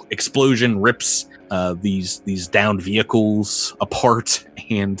explosion rips these downed vehicles apart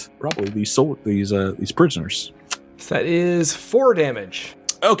and probably these prisoners. So that is 4 damage.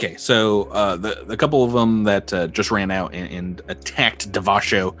 Okay, so the couple of them that just ran out and attacked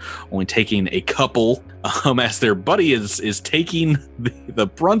Devasho, only taking a couple, as their buddy is taking the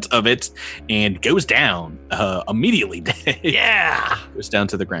brunt of it and goes down immediately. Yeah, goes down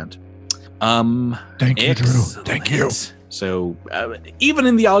to the ground. Thank you, Drew. Thank you. So even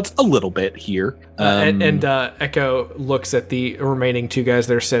in the odds a little bit here. And Echo looks at the remaining 2 guys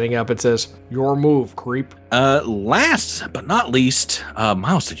that are standing up and says, "Your move, creep." Last but not least,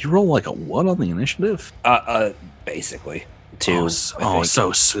 Miles, did you roll like a what on the initiative? Basically 2.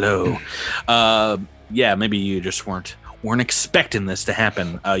 So slow. Yeah, maybe you just weren't expecting this to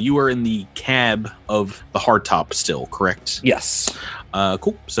happen. You are in the cab of the hardtop still, correct? Yes.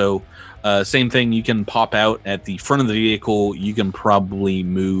 Cool. So same thing, you can pop out at the front of the vehicle. You can probably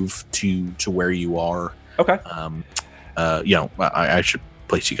move to where you are. Okay. I should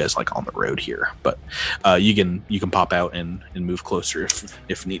place you guys like on the road here, but you can pop out and move closer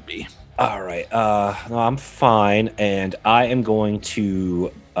if need be. All right. No, I'm fine, and I am going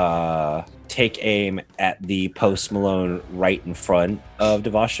to take aim at the Post Malone right in front of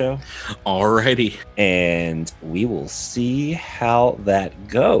Devasho. Alrighty. And we will see how that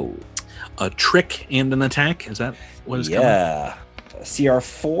goes. A trick and an attack? Is that what is coming? Yeah.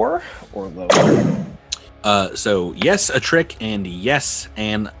 CR4 or lower? So yes, a trick, and yes,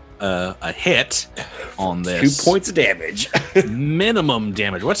 and a hit on this. 2 points of damage. Minimum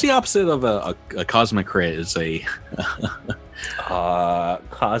damage. What's the opposite of a cosmic crit? Is a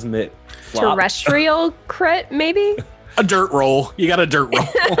cosmic flop. Terrestrial crit, maybe? A dirt roll. You got a dirt roll.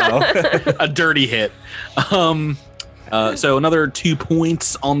 A dirty hit. So another 2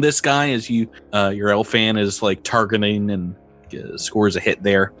 points on this guy as your Elfan is like targeting and scores a hit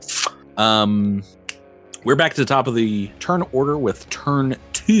there. We're back to the top of the turn order with turn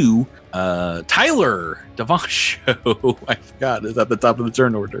 2. Tyler Devasho. I forgot is at the top of the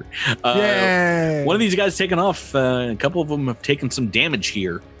turn order. Yay! One of these guys taken off. A couple of them have taken some damage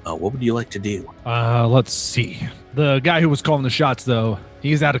here. What would you like to do? Let's see. The guy who was calling the shots, though,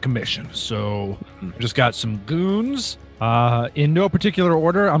 he's out of commission. So just got some goons. In no particular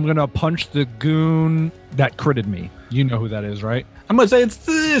order, I'm going to punch the goon that critted me. You know who that is, right? I'm going to say it's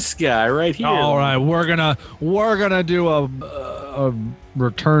this guy right here. All right, we're gonna do a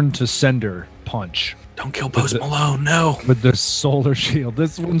return to sender punch. Don't kill Post Malone, no. With the solar shield.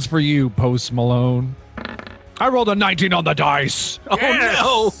 This one's for you, Post Malone. I rolled a 19 on the dice. Yes!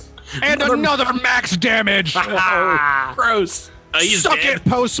 Oh no! And another max damage. Oh, gross. Suck it,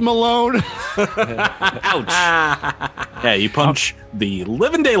 Post Malone. Ouch. Yeah, you punch the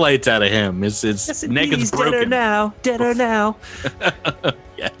living daylights out of him. His neck is broken. Deader now.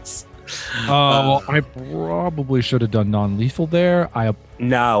 Yes. Well, I probably should have done non-lethal there.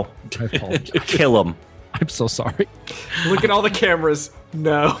 No. I apologize. Kill him. I'm so sorry. Look at all the cameras.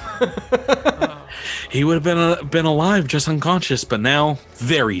 No. He would have been alive, just unconscious, but now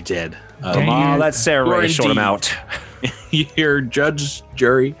very dead. That's Sarah Ray. Short him out. You hear judge,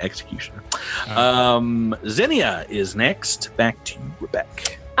 jury, executioner. Xenia is next. Back to you,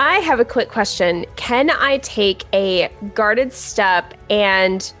 Rebecca. I have a quick question. Can I take a guarded step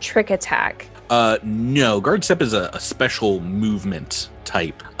and trick attack? No. Guard step is a special movement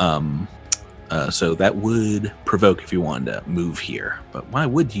type. So that would provoke if you wanted to move here. But why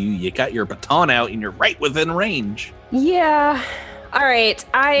would you? You got your baton out and you're right within range. Yeah. All right.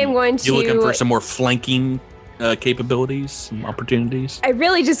 I am going to... You looking for some more flanking capabilities, some opportunities? I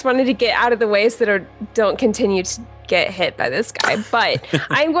really just wanted to get out of the way so that don't continue to get hit by this guy. But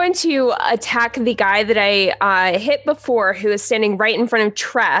I'm going to attack the guy that I hit before, who is standing right in front of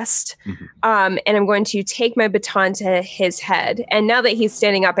Trest. And I'm going to take my baton to his head. And now that he's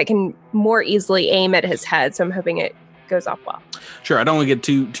standing up, I can more easily aim at his head. So I'm hoping it goes off well. Sure. I don't want to get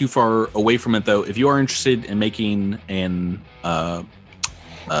too far away from it, though. If you are interested in making an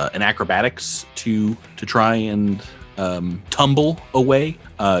acrobatics to try and tumble away,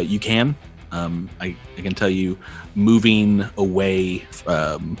 you can. I can tell you, moving away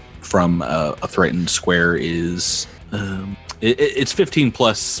from a threatened square is it's 15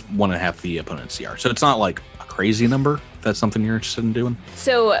 plus 1.5 the opponent's CR. So it's not like a crazy number. If that's something you're interested in doing.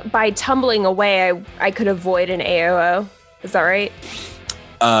 So by tumbling away, I could avoid an AOO. Is that right?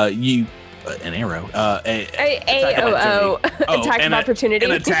 An arrow. AOO. Attack of opportunity.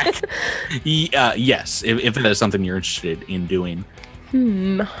 An attack. Yes, if that is something you're interested in doing.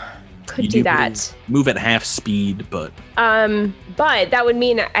 Could do that. Move at half speed, but that would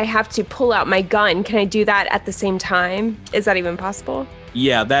mean I have to pull out my gun. Can I do that at the same time? Is that even possible?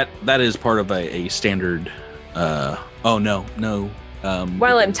 Yeah, that is part of a standard. No.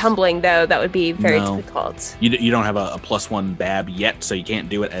 While I'm tumbling, though, that would be very difficult. You don't have a +1 BAB yet, so you can't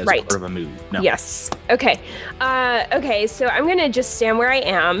do it as part of a move. No. Yes. Okay. So I'm going to just stand where I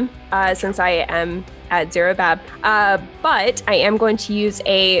am since I am at 0 BAB. But I am going to use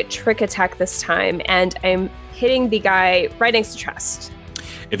a trick attack this time, and I'm hitting the guy right next to Trust.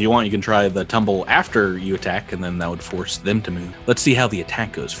 If you want, you can try the tumble after you attack, and then that would force them to move. Let's see how the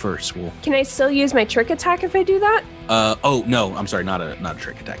attack goes first. Can I still use my trick attack if I do that? No, I'm sorry, not a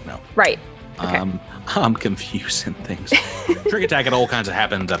trick attack, no. Right. Okay. I'm confusing things. Trick attack at all kinds of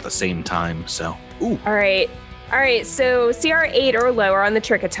happens at the same time, so. Ooh. All right, so CR 8 or lower on the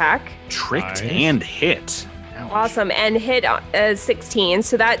trick attack. Tricked and hit. Ouch. Awesome, and hit 16,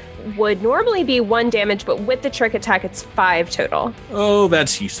 so that would normally be 1 damage, but with the trick attack, it's 5 total. Oh,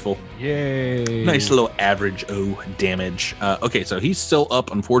 that's useful. Yay. Nice little average damage. Okay, so he's still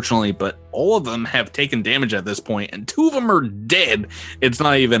up, unfortunately, but all of them have taken damage at this point, and 2 of them are dead. It's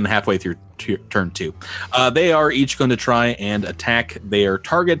not even halfway through turn 2. They are each going to try and attack their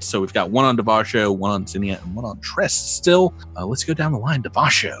targets, so we've got 1 on Devasho, 1 on Zinnia, and 1 on Trest still. Let's go down the line.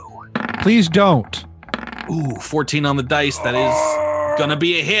 Devasho. Please don't. Ooh, 14 on the dice. That is gonna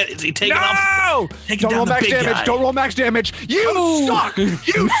be a hit. Is he taking off? Don't roll max damage. Guy. Don't roll max damage. You suck.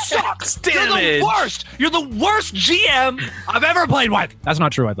 You suck. Damage. You're the worst GM I've ever played with. That's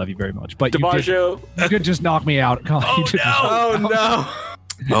not true. I love you very much, but you could just knock me out. Oh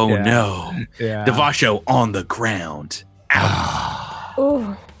no. Yeah. Devasho on the ground.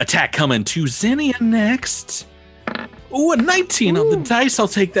 Ow. Attack coming to Zinnia next. Ooh, a 19 on the dice. I'll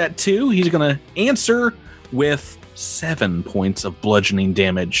take that too. He's gonna answer with 7 points of bludgeoning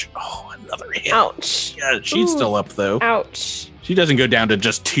damage. Oh, another hit. Ouch. Yeah, she's still up though. Ouch. She doesn't go down to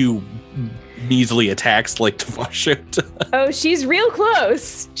just 2 measly attacks like Devasho does. Oh, she's real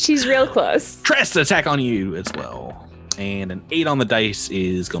close. Trest attack on you as well. And an 8 on the dice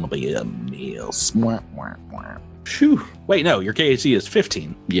is gonna be a miss. Phew. Wait, no, your KAC is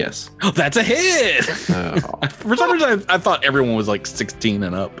 15. Yes. Oh, that's a hit! For some reason, I thought everyone was like 16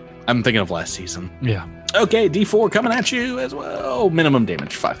 and up. I'm thinking of last season. Yeah. Okay, D4 coming at you as well. Minimum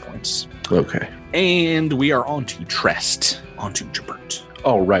damage, 5 points. Okay. And we are on to Trest. On to Jabert.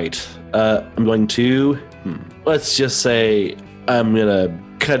 All right. I'm going to, let's just say I'm going to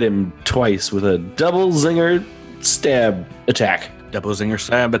cut him twice with a double zinger stab attack. Double zinger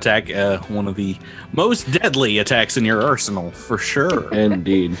stab attack, one of the most deadly attacks in your arsenal, for sure.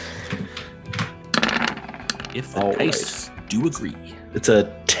 Indeed. If the dice do agree. It's a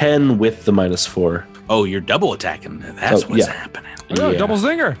 10 with the -4. Oh, you're double attacking. That's what's happening. Oh, double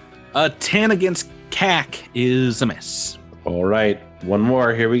zinger. A 10 against CAC is a miss. All right. One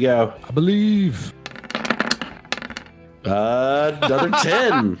more. Here we go. I believe. Another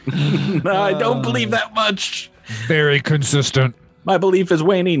 10. I don't believe that much. Very consistent. My belief is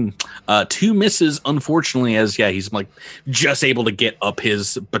waning. 2 misses, unfortunately, as he's like just able to get up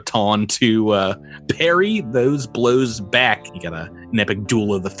his baton to parry those blows back. You got an epic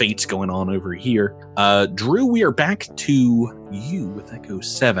duel of the fates going on over here. Drew, we are back to you with Echo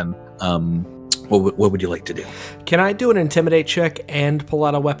 7. What would you like to do? Can I do an intimidate check and pull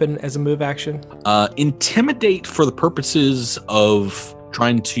out a weapon as a move action? Intimidate for the purposes of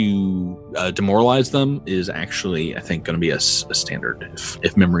trying to demoralize them is actually, I think, going to be a standard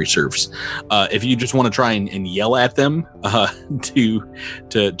if memory serves. If you just want to try and yell at them to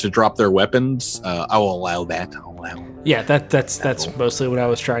drop their weapons, I will allow that. Yeah, that's mostly what I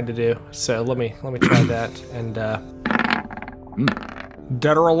was trying to do. So let me try that. And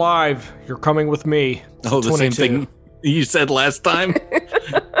dead or alive, you're coming with me. Oh, the 22. Same thing you said last time.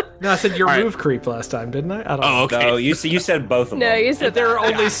 No, I said your move creep last time, didn't I? I don't know. Okay. No, you said both of them. No, you said there are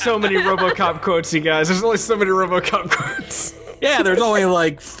only so many RoboCop quotes, you guys. There's only so many RoboCop quotes. Yeah, there's only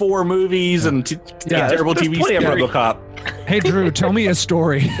like 4 movies and terrible TV plenty of RoboCop. Hey, Drew, tell me a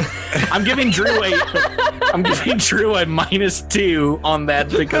story. I'm giving Drew I'm giving Drew a -2 on that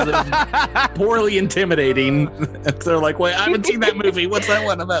because it's poorly intimidating. They're like, wait, I haven't seen that movie. What's that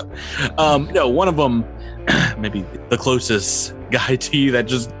one about? No, one of them, maybe the closest guy to you that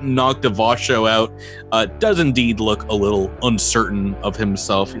just knocked Devasho out, does indeed look a little uncertain of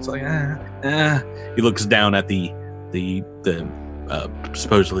himself. He's like, He looks down at the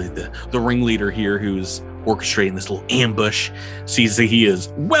supposedly the ringleader here who's orchestrating this little ambush, sees that he is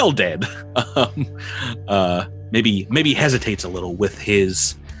well dead. Maybe hesitates a little with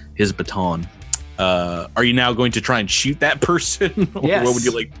his baton. Are you now going to try and shoot that person? Yes. What would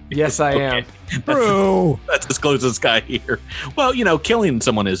you like? Yes, I am. That's as close as guy here. Well, killing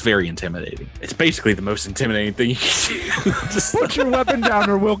someone is very intimidating. It's basically the most intimidating thing you can do. Just Put your weapon down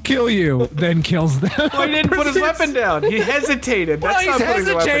or we'll kill you. Then kills them. Well, he didn't put his weapon down. He hesitated. That's not putting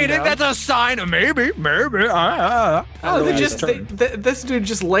the weapon down. That's a sign of maybe. This dude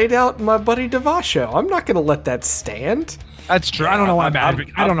just laid out my buddy Devasho. I'm not going to let that stand. That's true. I don't know why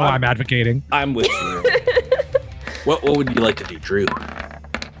I'm advocating. I'm with you. what would you like to do, Drew?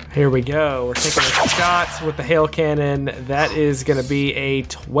 Here we go. We're taking a shot with the hail cannon. That is going to be a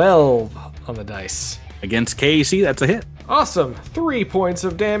 12 on the dice. Against KAC, that's a hit. Awesome. 3 points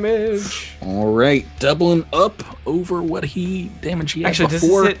of damage. All right. Doubling up over what damage he had Actually,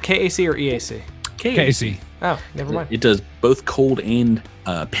 before. does this hit KAC or EAC? Casey. Oh, never mind. It does both cold and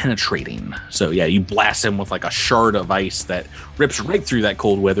penetrating. So yeah, you blast him with like a shard of ice that rips right through that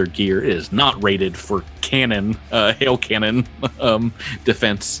cold weather gear. It is not rated for hail cannon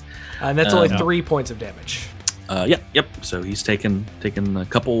defense. And that's only 3 points of damage. Yep. So he's taken a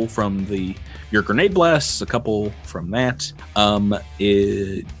couple from your grenade blasts, a couple from that. That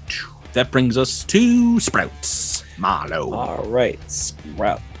brings us to Sprouts. Marlo. All right,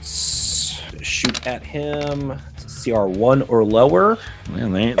 Sprouts. Shoot at him. CR1 or lower. Well,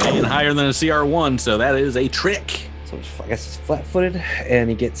 they ain't higher than a CR1, so that is a trick. So I guess it's flat-footed, and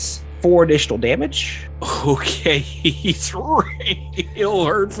he gets 4 additional damage. Okay, he's real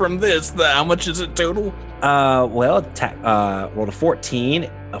hurt from this. How much is it total? Rolled a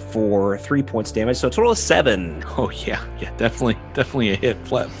 14 for 3 points damage, so a total of 7. Oh yeah, definitely a hit.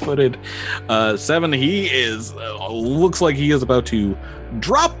 Flat-footed, 7. He is looks like he is about to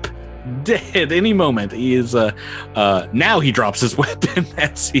drop dead any moment. He is now he drops his weapon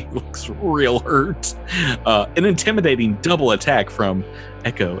as he looks real hurt. An intimidating double attack from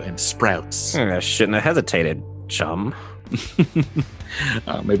Echo and Sprouts. I shouldn't have hesitated, chum.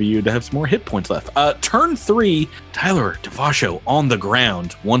 Maybe you'd have some more hit points left. Turn 3, Tyler Devasho on the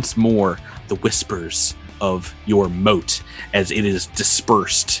ground. Once more, the whispers of your moat as it is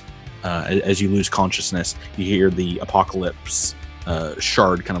dispersed. As you lose consciousness, you hear the apocalypse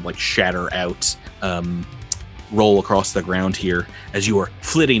shard kind of like shatter out, roll across the ground here as you are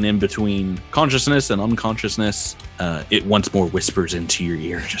flitting in between consciousness and unconsciousness. It once more whispers into your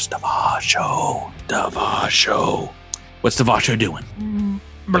ear, just Devasho. What's Devasho doing?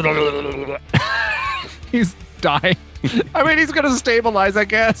 He's dying. I mean, he's gonna stabilize, I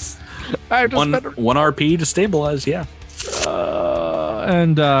guess. One RP to stabilize, yeah.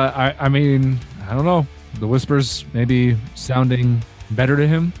 I mean, I don't know. The whispers maybe sounding better to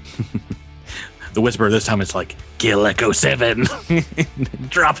him. The whisper this time is like, kill Echo 7.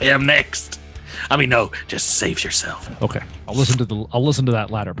 Drop him next. I mean, no, just save yourself. Okay, I'll listen to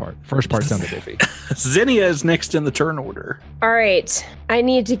that latter part. First part sounded iffy. Zinnia is next in the turn order. All right. I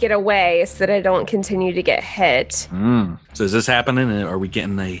need to get away so that I don't continue to get hit. So is this happening? Are we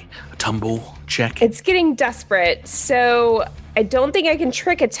getting a tumble check? It's getting desperate. So I don't think I can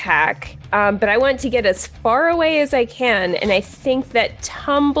trick attack, but I want to get as far away as I can. And I think that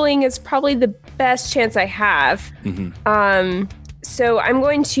tumbling is probably the best chance I have. Mm-hmm. So I'm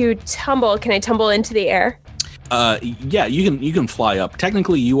going to tumble. Can I tumble into the air? Yeah, you can fly up.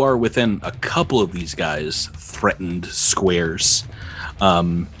 Technically, you are within a couple of these guys' threatened squares.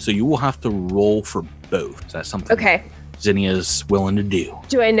 So you will have to roll for both. Is that something Zinnia's willing to do?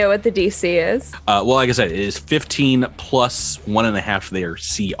 Do I know what the DC is? Well, like I said, it is 15 plus 1.5 their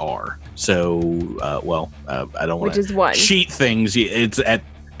CR. So, I don't want to cheat things. It's at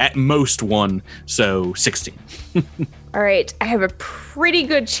most 1, so 16. All right, I have a pretty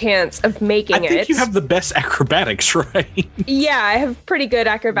good chance of making it. I think you have the best acrobatics, right? Yeah, I have pretty good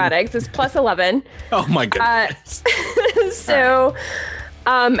acrobatics. It's plus 11. Oh my goodness.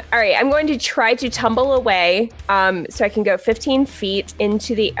 All right, I'm going to try to tumble away so I can go 15 feet I'm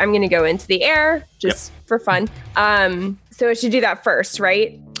going to go into the air just for fun. So I should do that first,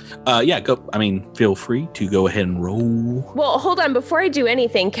 right? Yeah, go. I mean, feel free to go ahead and roll. Well, hold on. Before I do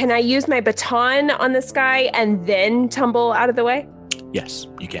anything, can I use my baton on this guy and then tumble out of the way? Yes,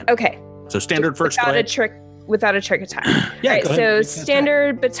 you can. Okay. So standard first. Without a trick attack. Yeah, right, go so ahead.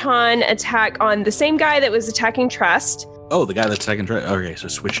 standard baton attack on the same guy that was attacking Trust. Oh, the guy that's attacking Trust. Okay, so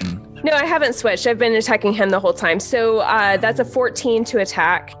switching. No, I haven't switched. I've been attacking him the whole time. So that's a 14 to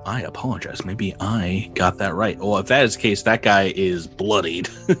attack. I apologize. Maybe I got that right. Well, if that is the case, that guy is bloodied.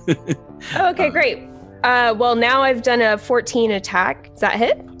 Okay, great. Well, now I've done a 14 attack. Does that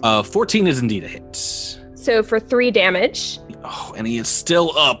hit? 14 is indeed a hit. So for 3 damage. Oh, and he is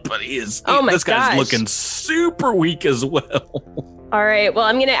still up, but he is. Oh my this guy's gosh. looking super weak as well. All right. Well,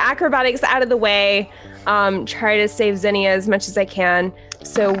 I'm going to acrobatics out of the way. Try to save Zinnia as much as I can.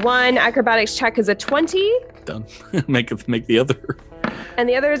 So 1 acrobatics check is a 20. Done. make the other. And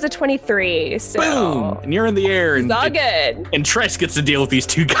the other is a 23. So Boom! And you're in the air. It's all good. And Tress gets to deal with these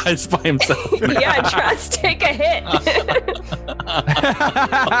 2 guys by himself. Yeah, Trust, take a hit.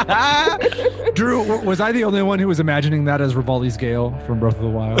 Drew, was I the only one who was imagining that as Rivali's Gale from Breath of the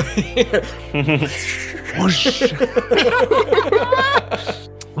Wild? Whoosh.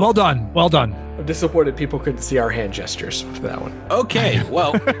 Well done. Well done. I'm disappointed people couldn't see our hand gestures for that one. Okay,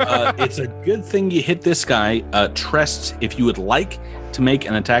 well, it's a good thing you hit this guy. Trest, if you would like to make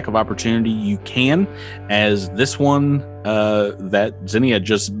an attack of opportunity, you can, as this one that Zinnia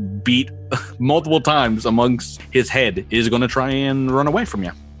just beat multiple times amongst his head is going to try and run away from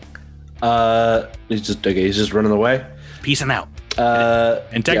you. He's just running away. Peacing out.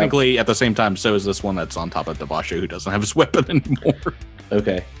 And technically, at the same time, so is this one that's on top of Dabasha, who doesn't have his weapon anymore.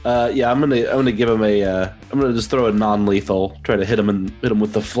 Okay. I'm gonna give him I'm gonna just throw a non-lethal, try to hit him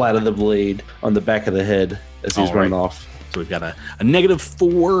with the flat of the blade on the back of the head as he's running off. So we've got a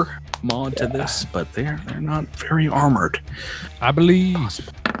 -4 mod to this, but they're not very armored. I believe.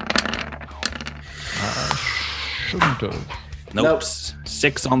 Shouldn't have. Nope.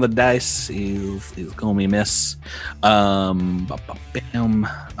 6 on the dice is gonna be a miss. Bam.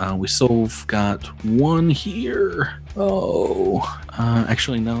 We still got 1 here.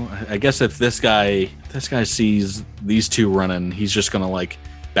 Actually no. I guess if this guy sees these 2 running, he's just gonna like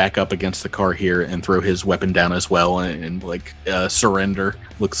back up against the car here and throw his weapon down as well and surrender.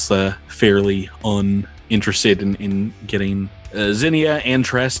 Looks fairly uninterested in getting Zinnia and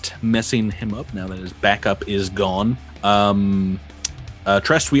Trest messing him up now that his backup is gone.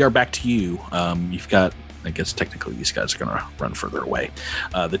 Trest, we are back to you. You've got, I guess technically these guys are going to run further away.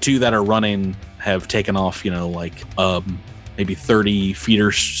 The 2 that are running have taken off, maybe 30 feet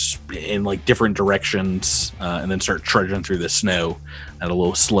in like different directions, and then start trudging through the snow at a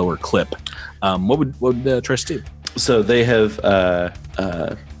little slower clip. What would Trest do? So they have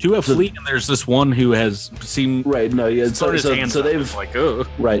 2 have fleet, and there's this one who has seen right. No, yeah. So they've like, oh,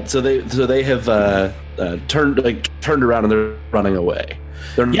 right. So they have turned around and they're running away.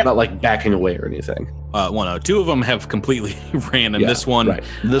 They're not like backing away or anything. 2 of them have completely ran, and this one, right.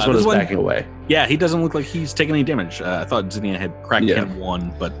 This one is backing away. Yeah, he doesn't look like he's taking any damage. I thought Zinnia had cracked him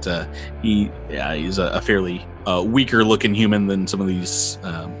 1, but he's a fairly weaker looking human than some of these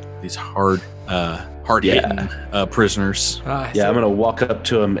hard-hitting prisoners. I'm gonna walk up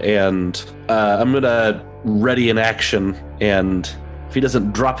to him and I'm gonna ready an action, and if he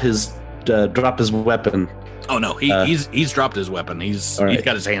doesn't drop his weapon. Oh no, he's dropped his weapon. He's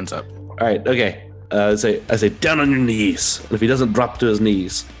got his hands up. All right, okay. I say down on your knees, and if he doesn't drop to his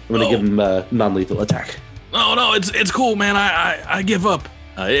knees, I'm gonna give him a non-lethal attack. No, it's cool, man. I give up.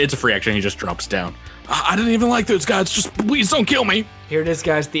 It's a free action. He just drops down. I didn't even like those guys. Just please don't kill me. Here it is,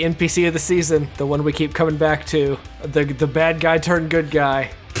 guys. The NPC of the season, the one we keep coming back to, the bad guy turned good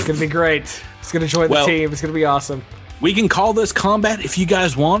guy. It's gonna be great. It's gonna join the team. It's gonna be awesome. We can call this combat if you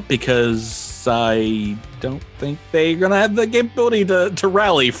guys want, because I don't think they're gonna have the capability to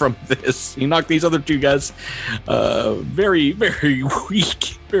rally from this. You knock these other 2 guys very, very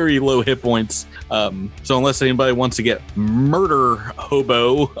weak, very low hit points. So unless anybody wants to get murder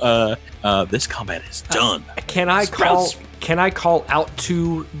hobo, this combat is done. Can I call out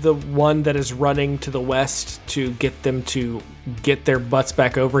to the one that is running to the west to get them to get their butts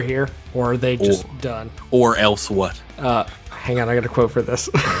back over here, or are they just done? Or else what? Hang on, I got a quote for this.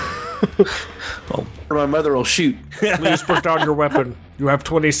 Well, or my mother will shoot. Please put down your weapon. You have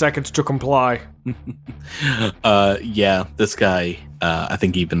 20 seconds to comply. This guy, I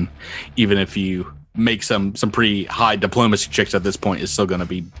think even if you make some pretty high diplomacy checks at this point, is still going to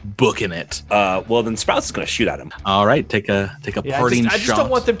be booking it. Well, then Sprouts is going to shoot at him. All right, take a parting shot. I just don't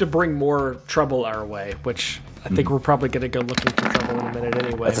want them to bring more trouble our way, which I think we're probably going to go looking for trouble in a minute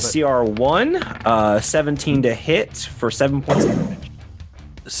anyway. That's a CR1, 17 to hit for 7 points of damage.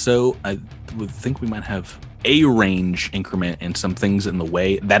 So I would think we might have a range increment and some things in the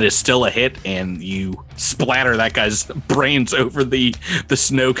way, that is still a hit, and you splatter that guy's brains over the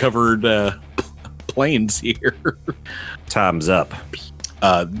snow-covered plains here. Time's up.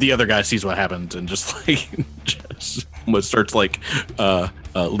 The other guy sees what happens and just almost starts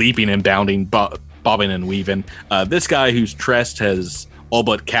leaping and bounding, bobbing and weaving. This guy whose Trest has all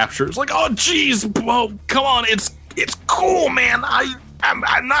but captured is like, oh geez, come on, it's cool, man.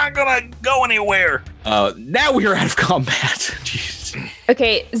 I'm not gonna go anywhere. Now we are out of combat. Jeez.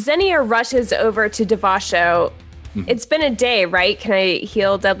 Okay, Xenia rushes over to Devasho. Mm-hmm. It's been a day, right? Can I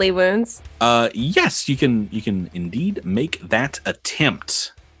heal deadly wounds? Yes, you can indeed make that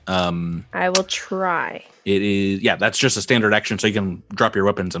attempt. I will try. It is, that's just a standard action, so you can drop your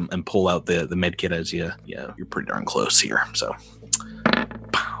weapons and pull out the med kit as you're pretty darn close here. So,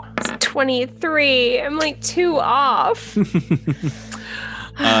 it's 23. I'm like 2 off.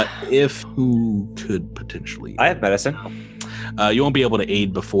 Who could potentially? I have medicine. You won't be able to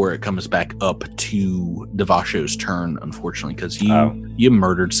aid before it comes back up to Devasho's turn, unfortunately, because you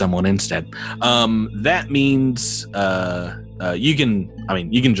murdered someone instead. That means you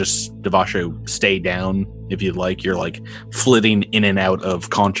can just Devasho stay down if you'd like. You're like flitting in and out of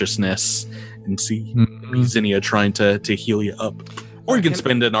consciousness and see Xenia trying to heal you up. Or you can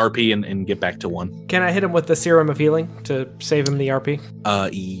spend an RP and get back to 1. Can I hit him with the Serum of Healing to save him the RP?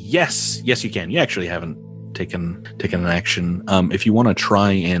 Yes, you can. You actually haven't taken an action. If you want to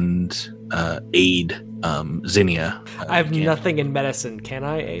try and aid Xenia. I have nothing in medicine. Can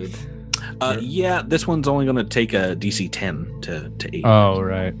I aid? This one's only going to take a DC 10 to aid. Oh,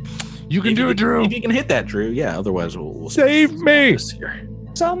 right. You can do it, Drew. If you can hit that, Drew. Yeah, otherwise we'll save me. Here.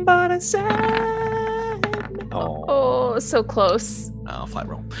 Somebody save me. Oh, so close. Flat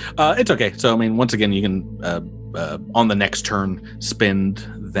roll. It's okay. So, once again, you can, on the next turn, spend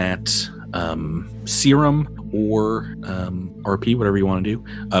that serum or RP, whatever you want to do.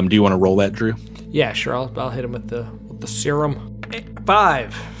 Do you want to roll that, Drew? Yeah, sure. I'll hit him with the serum.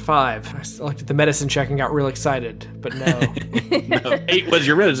 5. I looked at the medicine check and got real excited, but no. No, 8 was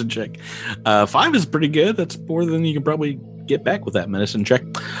your medicine check. 5 is pretty good. That's more than you can probably get back with that medicine check.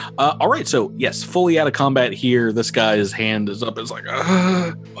 All right, so yes, fully out of combat here. This guy's hand is up. It's like,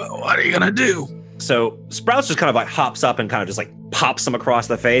 what are you gonna do? So Sprouts just kind of like hops up and kind of just like pops him across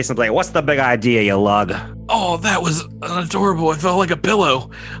the face and like, what's the big idea, you lug? Oh, that was adorable. It felt like a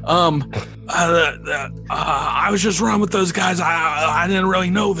pillow. I was just running with those guys. I didn't really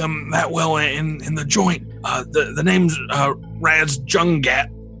know them that well in the joint. The name's Raz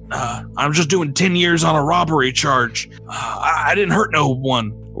Jungat. I'm just doing 10 years on a robbery charge. I didn't hurt no one.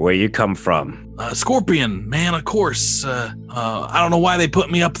 Where you come from? Scorpion, man, of course. I don't know why they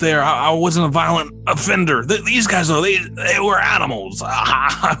put me up there. I wasn't a violent offender. These guys, though, they were animals.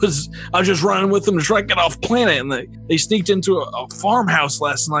 I was just running with them to try to get off planet, and they sneaked into a farmhouse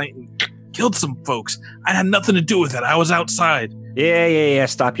last night and killed some folks. I had nothing to do with it. I was outside. Yeah.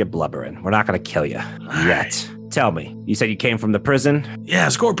 Stop your blubbering. We're not going to kill you yet. Tell me, you said you came from the prison? Yeah,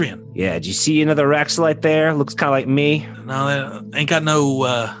 Scorpion. Yeah, did you see another Rexolite there? Looks kind of like me. No, they ain't got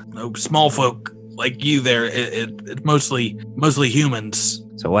no small folk like you there. It's mostly humans.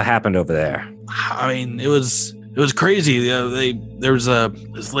 So what happened over there? It was crazy. There was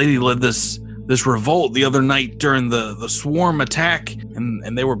this lady led this revolt the other night during the swarm attack,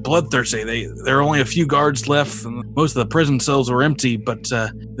 and they were bloodthirsty. There were only a few guards left, and most of the prison cells were empty, but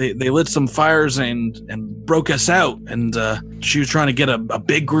they lit some fires and broke us out, and she was trying to get a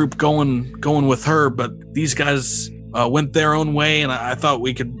big group going with her, but these guys went their own way, and I thought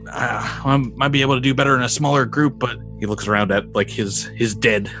we could might be able to do better in a smaller group. But he looks around at like his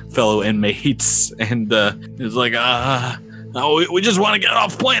dead fellow inmates, and he's like, we just want to get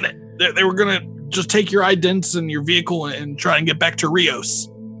off planet. They were gonna just take your idents and your vehicle and try and get back to Rios.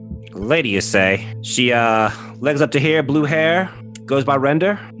 Lady, you say? She legs up to here, blue hair, goes by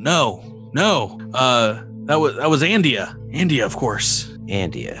Render? No. That was Andia. Andia, of course.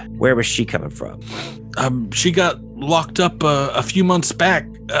 Andia. Where was she coming from? She got locked up a few months back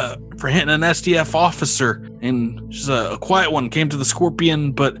for hitting an SDF officer, and she's a quiet one. Came to the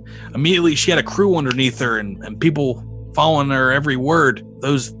Scorpion, but immediately she had a crew underneath her, and people following her every word.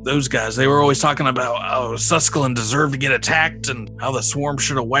 Those guys, they were always talking about how Suskelin deserved to get attacked and how the swarm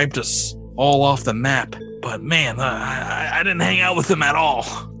should have wiped us all off the map. But man, I didn't hang out with them at all.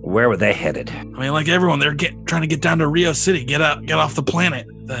 Where were they headed? Like everyone, they're trying to get down to Rio City, get off the planet.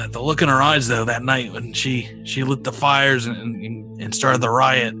 The look in her eyes, though, that night when she lit the fires and started the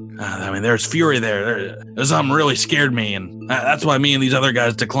riot, there's fury there. There's something really scared me, and that's why me and these other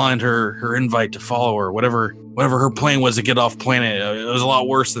guys declined her invite to follow her. Whatever her plan was to get off planet, it was a lot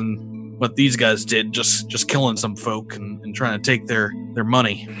worse than what these guys did, just killing some folk and trying to take their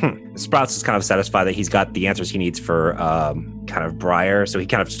money. Sprouts is kind of satisfied that he's got the answers he needs for kind of Briar, so he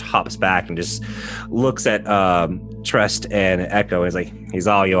kind of just hops back and just looks at Trest and Echo, and he's like, he's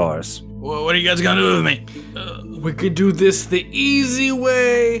all yours. Well, what are you guys gonna do with me? We could do this the easy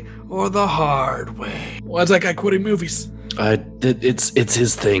way or the hard way. Why's that guy quitting movies? It's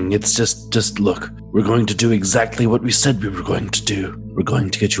his thing. It's just look. We're going to do exactly what we said we were going to do. We're going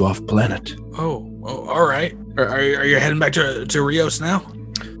to get you off planet. Oh, all right. Are you heading back to Rios now?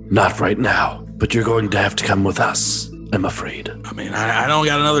 Not right now, but you're going to have to come with us, I'm afraid. I mean, I don't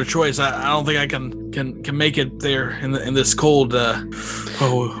got another choice. I don't think I can make it there in this cold.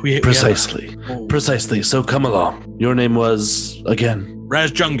 Precisely. Precisely. So come along. Your name was again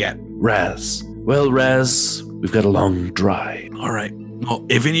Raz Jungat. Raz. Well, Raz, we've got a long drive. All right. Well,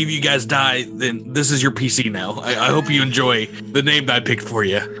 if any of you guys die, then this is your PC now. I hope you enjoy the name that I picked for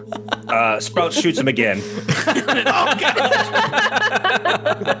you. Sprout shoots him again. Oh, God.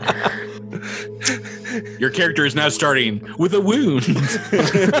 Your character is now starting with a wound.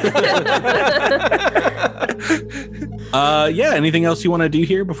 Yeah, anything else you want to do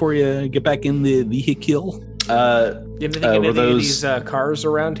here before you get back in the vehicle? Any of these cars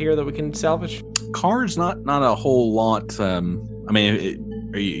around here that we can salvage? Cars, not a whole lot. I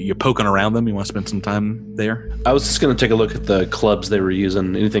mean, are you poking around them? You want to spend some time there? I was just going to take a look at the clubs they were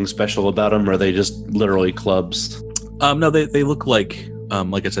using. Anything special about them, or are they just literally clubs? No, they look like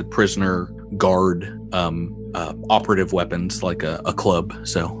I said, prisoner guard, operative weapons, like a club.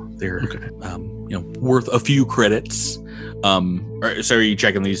 So they're worth a few credits. So are you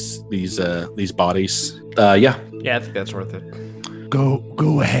checking these bodies? Yeah. Yeah, I think that's worth it.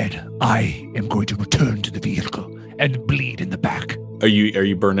 Go ahead. I am going to return to the vehicle and bleed in the back. Are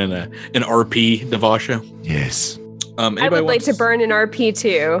you burning an RP, Devasho? Yes. I would like to burn an RP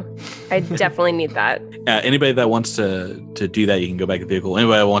too. I definitely need that. Anybody that wants to do that, you can go back to the vehicle.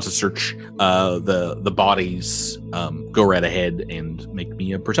 Anybody that wants to search the bodies, go right ahead and make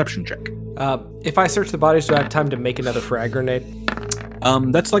me a perception check. If I search the bodies, do I have time to make another frag grenade?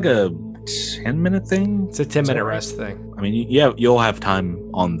 That's like a 10-minute thing. It's a 10-minute rest thing. I mean, yeah, you'll have time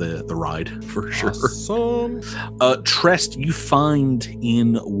on the ride for sure. Awesome. Trest, you find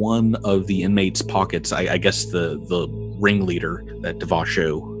in one of the inmates' pockets, I guess the ringleader that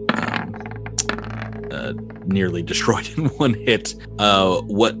Devasho nearly destroyed in one hit.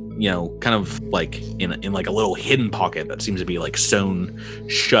 What kind of like in like a little hidden pocket that seems to be like sewn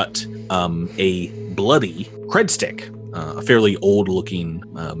shut. A bloody cred stick, a fairly old looking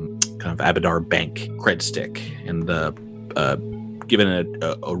kind of Abadar Bank cred stick, and given a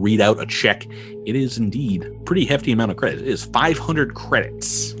readout, a check, it is indeed a pretty hefty amount of credits. It is 500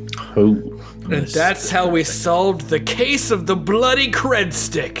 credits. Oh, and that's how we solved the case of the bloody cred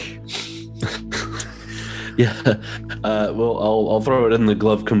stick. Yeah. Well, I'll throw it in the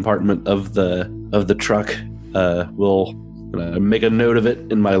glove compartment of the truck. We'll make a note of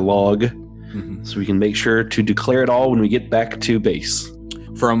it in my log, so we can make sure to declare it all when we get back to base.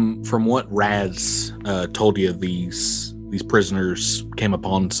 From what Raz told you, these prisoners came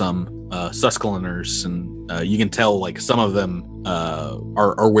upon some Suskeliners, and you can tell like some of them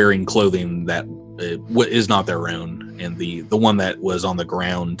are wearing clothing that is not their own, and the one that was on the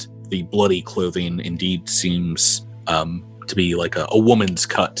ground, the bloody clothing, indeed seems to be like a woman's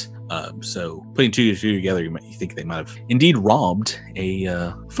cut. So putting two to two together, you think they might have indeed robbed a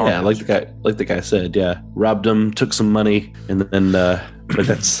farmhouse. Yeah, like the guy said. Yeah, robbed them, took some money, and then but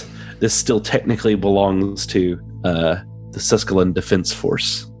this still technically belongs to the Suskelin Defense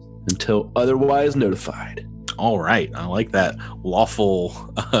Force until otherwise notified. All right, I like that lawful,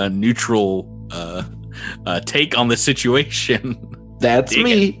 neutral take on the situation. That's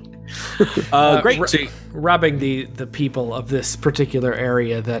me. Great. Robbing the people of this particular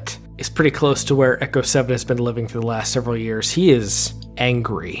area that is pretty close to where Echo 7 has been living for the last several years. He is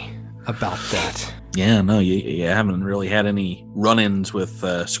angry about that. Yeah, no, you haven't really had any run-ins with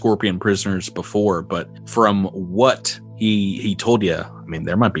Scorpion prisoners before, but from what he told you, I mean,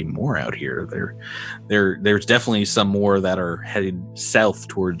 there might be more out here. There's definitely some more that are headed south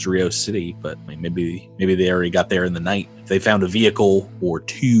towards Rio City, but I mean, maybe they already got there in the night. If they found a vehicle or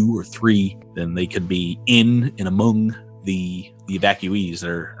 2 or 3, then they could be in and among the evacuees that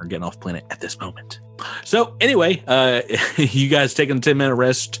are getting off planet at this moment. So anyway, you guys taking a 10-minute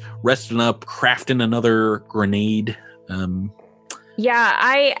rest, resting up, crafting another grenade.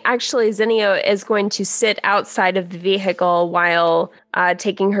 Yeah, Zenio is going to sit outside of the vehicle while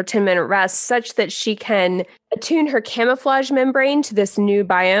taking her 10-minute rest, such that she can attune her camouflage membrane to this new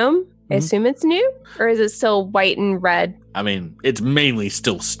biome. I assume it's new, or is it still white and red? I mean, it's mainly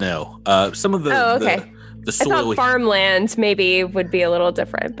still snow. Some of the the I soil. thought farmland maybe would be a little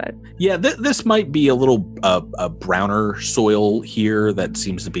different, but Yeah, this might be a little a browner soil here that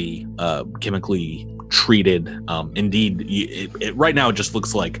seems to be chemically treated. Indeed, it right now it just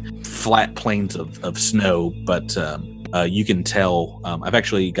looks like flat plains of snow, but you can tell. I've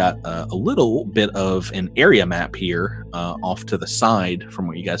actually got a little bit of an area map here off to the side from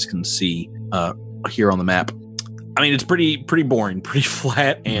what you guys can see here on the map. I mean, it's pretty boring, pretty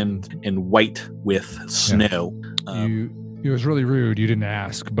flat and white with snow. It was really rude. You didn't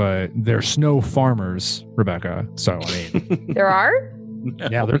ask, but they're snow farmers, Rebecca. So I mean, there are.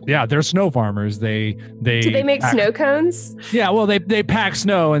 They're snow farmers. They Do they make snow cones? Yeah, well, they pack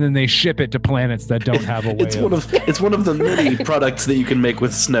snow and then they ship it to planets that don't have a way. It's one of the many products that you can make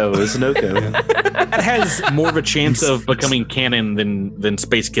with snow. A snow cone. It has more of a chance of becoming canon than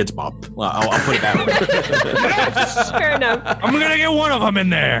Space Kids Pop. Well, I'll put it that way. Fair enough. I'm gonna get one of them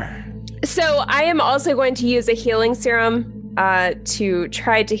in there. So I am also going to use a healing serum to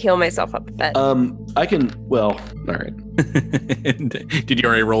try to heal myself up a bit. I can. Well, all right. Did you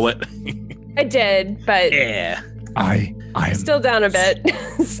already roll it? I did, but Yeah. I am still down a bit.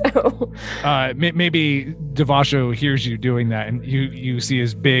 So Maybe Devasho hears you doing that, and you see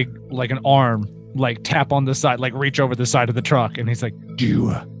his big, like an arm, like tap on the side, like reach over the side of the truck, and he's like, Do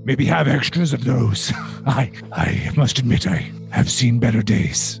you maybe have extras of those? I must admit I have seen better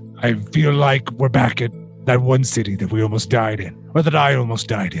days. I feel like we're back at that one city that we almost died in, or that I almost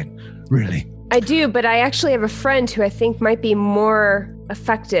died in. Really? I do, but I actually have a friend who I think might be more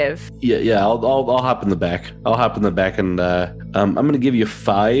effective. Yeah. I'll hop in the back. I'll hop in the back, and I'm gonna give you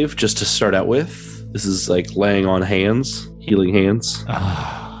 5 just to start out with. This is like laying on hands, healing hands.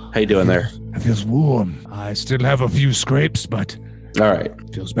 How you doing there? It feels warm. I still have a few scrapes, but All right.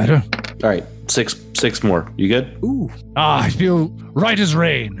 feels better. All right. 6 more. You good? Ooh. I feel right as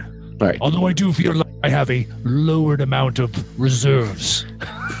rain. All right. Although I do feel like I have a lowered amount of reserves.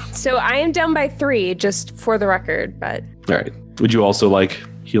 So I am down by 3, just for the record, but All right. Would you also like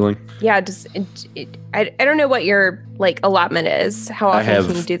healing? yeah, I don't know what your like allotment is. How I often have-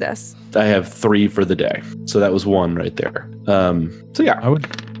 can you do this? I have 3 for the day. So that was 1 right there. So yeah, I would.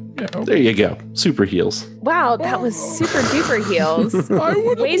 there you go. Super heals. Wow, that was super duper heals.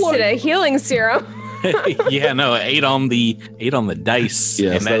 Wasted a healing serum. Yeah, no, 8 on the dice.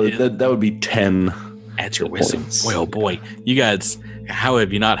 Yes, and that would be 10. adds your wisdom. points. Boy, oh boy, you guys. How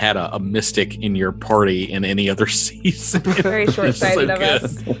have you not had a mystic in your party in any other season? Very short-sighted So of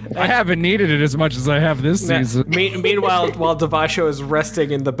us. I haven't needed it as much as I have this season. Meanwhile, while Devasho is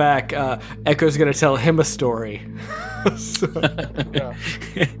resting in the back, Echo's going to tell him a story.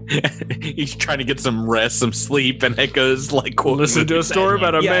 He's trying to get some rest, some sleep, and Echo's like, quoting Listen to a story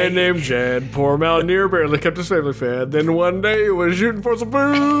about a man named Jed. Poor mountaineer barely kept his family fed. Then one day he was shooting for some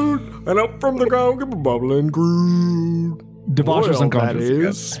food, and up from the ground came a bubbling Groot. Devasho's Boy,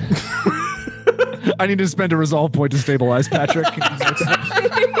 unconscious. that is. I need to spend a resolve point to stabilize Patrick.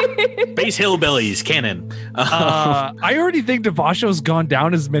 Base Hillbillies, canon. I already think Devasho's gone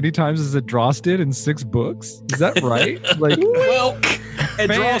down as many times as Adros did in 6 books. Is that right? Like, Well,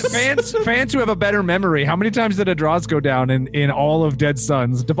 fans who have a better memory, how many times did Adros go down in all of Dead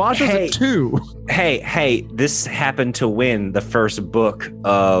Sons? Devasho's Hey. at 2. Hey, this happened to win the first book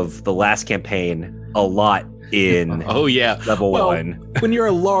of the last campaign a lot in oh yeah, level Well, 1. when you're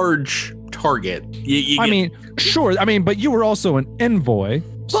a large target, you I get- mean, sure. I mean, but you were also an envoy.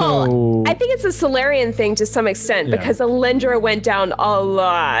 So I think it's a Solarian thing to some extent Yeah. because Alendra went down a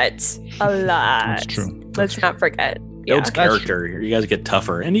lot. A lot. That's true. Let's not forget. Yeah. builds character. You guys get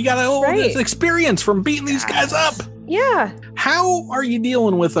tougher, and you got all this Right. experience from beating these guys up. Yeah. How are you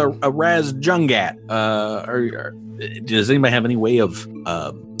dealing with a Raz Jungat? Does anybody have any way of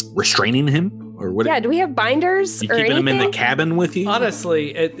restraining him, or what? Yeah. Do we have binders You or keeping him in the anything? cabin with you?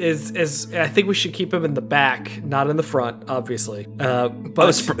 Honestly, it is. I think we should keep him in the back, not in the front, obviously.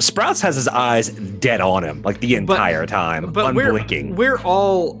 But Sprouts has his eyes dead on him, like the entire time, But unblinking. we're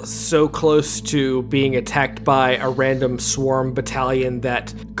all so close to being attacked by a random swarm battalion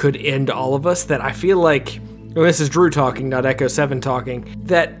that could end all of us that I feel like, and this is Drew talking, not Echo 7 talking,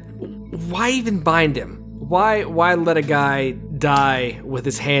 that why even bind him? Why let a guy die with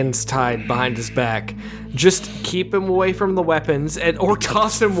his hands tied behind his back? Just keep him away from the weapons, or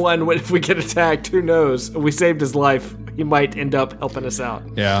toss him one if we get attacked. Who knows? We saved his life. He might end up helping us out.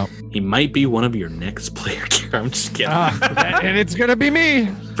 yeah. He might be one of your next player. I'm just kidding. And it's gonna be me.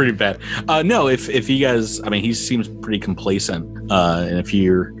 Pretty bad. No, if you guys, I mean, he seems pretty complacent. And if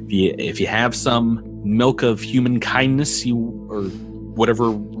you have some milk of human kindness, whatever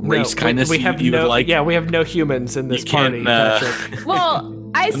race kindness we have you no, would like. Yeah, we have no humans in this You can, party. Patrick. Well,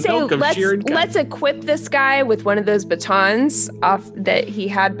 I The say milk of sheer kind. let's equip this guy with one of those batons off that he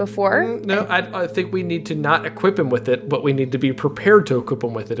had before. No, I think we need to not equip him with it, but we need to be prepared to equip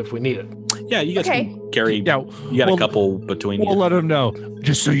him with it if we need it. Yeah, you guys Okay. can carry. Yeah, You got we'll- a couple between We'll you. let him know.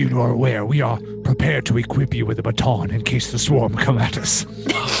 Just so you are aware, we are prepared to equip you with a baton in case the swarm come at us.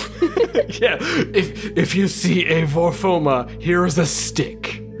 Yeah, if you see a Vorfoma, here is a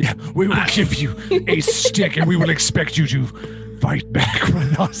stick. Yeah, we will give you a stick and we will expect you to fight back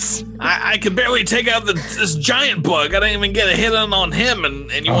with us. I can barely take out this giant bug. I didn't even get a hit on him,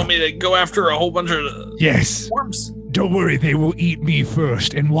 and you want me to go after a whole bunch of Yes. worms? Don't worry, they will eat me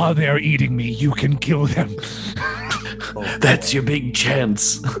first, and while they are eating me, you can kill them. That's your big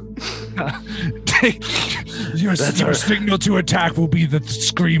chance. Your our- signal to attack will be the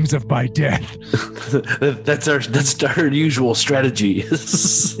screams of my death. That's our usual strategy.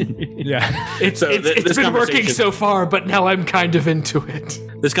 Yeah. It's So it's this been working conversation- so far, but now I'm kind of into it.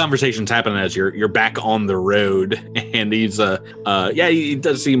 This conversation's happening as you're back on the road, and he's he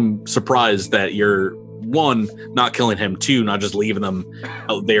does seem surprised that you're one, not killing him, two, not just leaving them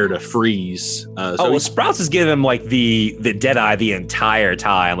out there to freeze. Well, Sprouts is giving him like the dead eye the entire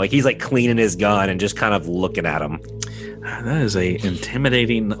time. Like he's like cleaning his gun and just kind of looking at him. That is a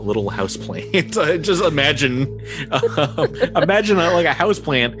intimidating little houseplant. Just imagine like a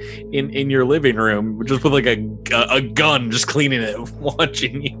houseplant in your living room, just with like a gun, just cleaning it,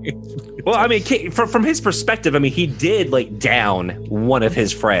 watching you. Well, I mean, from his perspective, I mean, he did like down one of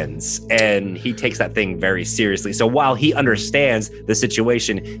his friends, and he takes that thing very seriously. So while he understands the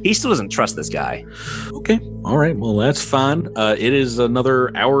situation, he still doesn't trust this guy. Okay, all right. Well, that's fine. It is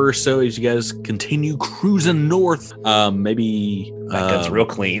another hour or so as you guys continue cruising north. Maybe That gun's real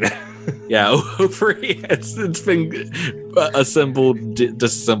clean. yeah, over it's been assembled,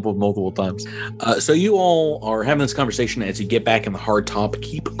 disassembled multiple times. So you all are having this conversation as you get back in the hardtop.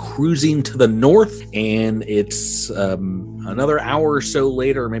 Keep cruising to the north, and it's another hour or so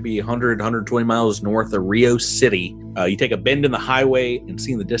later, maybe 120 miles north of Rio City. You take a bend in the highway and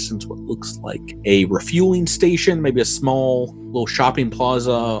see in the distance what looks like a refueling station, maybe a small little shopping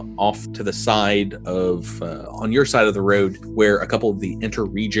plaza off to the side of, on your side of the road, where a couple of the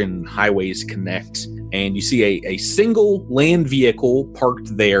inter-region highways connect. And you see a single land vehicle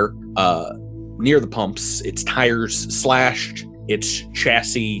parked there near the pumps, its tires slashed, its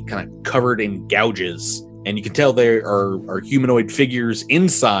chassis kind of covered in gouges. And you can tell there are humanoid figures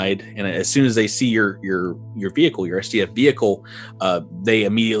inside. And as soon as they see your vehicle, your SDF vehicle, they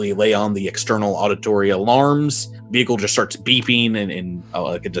immediately lay on the external auditory alarms. Vehicle just starts beeping, and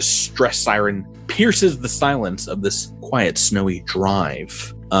like a distress siren pierces the silence of this quiet, snowy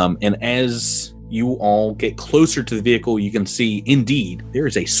drive. And as you all get closer to the vehicle, you can see, indeed, there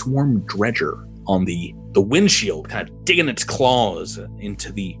is a swarm dredger on the windshield, kind of digging its claws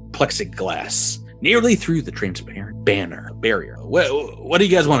into the plexiglass, nearly through the transparent barrier. What do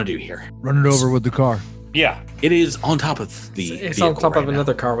you guys want to do here? Run it over with the car. Yeah. It is on top of the It's vehicle on top right of now.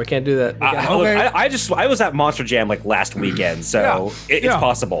 another car. We can't do that. We can't- I was at Monster Jam like last weekend, so it's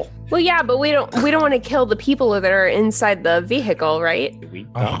possible. Well, yeah, but we don't want to kill the people that are inside the vehicle, right?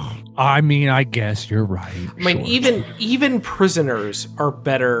 I mean, I guess you're right. I mean, even prisoners are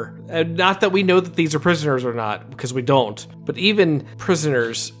better. Not that we know that these are prisoners or not, because we don't. But even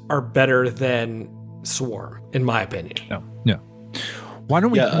prisoners are better than Swarm, in my opinion. Yeah. Why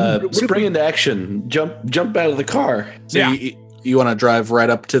don't we? Spring into action. Jump out of the car. So you want to drive right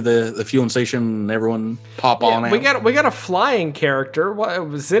up to the fueling station and everyone pop on out? We got a flying character.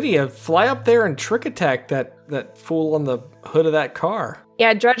 Zinnia, fly up there and trick attack that fool on the hood of that car.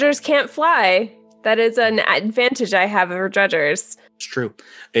 Yeah, dredgers can't fly. That is an advantage I have over dredgers. It's true.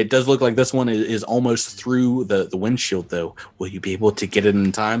 It does look like this one is almost through the windshield, though. Will you be able to get it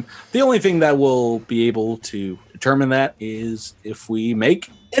in time? The only thing that will be able to determine that is if we make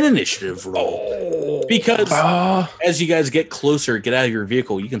an initiative roll. Because as you guys get closer, get out of your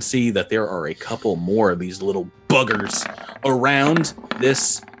vehicle, you can see that there are a couple more of these little buggers around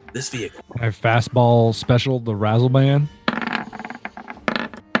this vehicle. I have fastball special, the Razzle Man.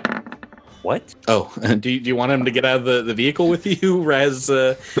 What? Oh, do you want him to get out of the vehicle with you, Raz?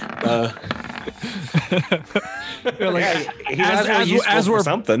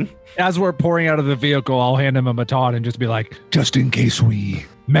 As we're pouring out of the vehicle, I'll hand him a baton and just be like, Just in case we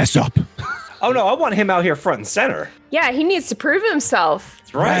mess up. Oh no, I want him out here front and center. Yeah, he needs to prove himself.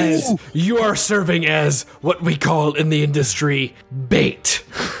 That's right. As you are serving as what we call in the industry bait.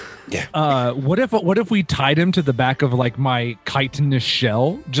 Yeah. What if we tied him to the back of like my chitinous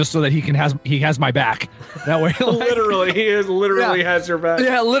shell just so that he has my back? That way, like, Literally, he has your back.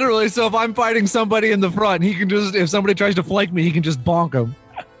 yeah, literally. So if I'm fighting somebody in the front, he can just, if somebody tries to flank me, he can just bonk him.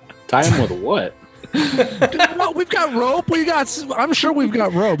 Tie him with what? Dude, no, we've got rope. I'm sure we've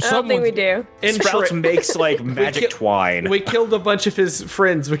got rope. I don't think we do. Sprouts makes like magic twine. We killed a bunch of his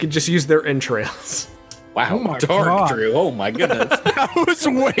friends. We could just use their entrails. Wow, Oh my dark, God. Drew. Oh my goodness. That was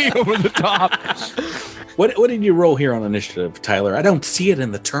way over the top. What did you roll here on initiative, Tyler? I don't see it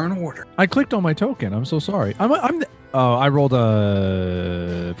in the turn order. I clicked on my token. I'm so sorry. I rolled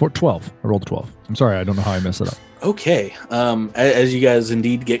a 12. I rolled a 12. I'm sorry. I don't know how I messed it up. Okay. As you guys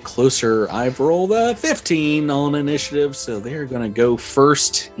indeed get closer, I've rolled a 15 on initiative, so they're going to go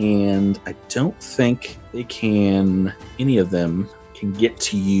first, and I don't think any of them can get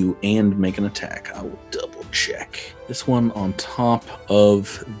to you and make an attack. I will double check. This one on top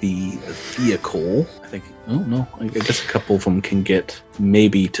of the vehicle, I think, oh no, I guess a couple of them can get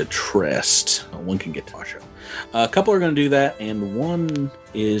maybe to Trest. One can get to Vasho. A couple are going to do that, and one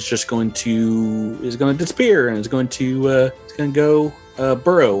is just going to disappear, and is going to go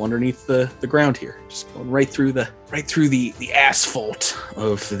burrow underneath the ground here, just going right through the asphalt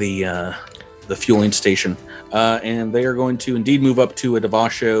of the fueling station. And they are going to indeed move up to a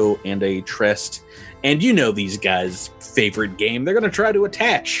Devasho and a Trest, and you know these guys' favorite game. They're going to try to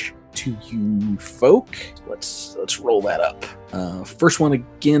attach to you folk. Let's roll that up. First one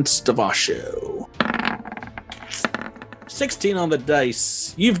against Devasho. 16 on the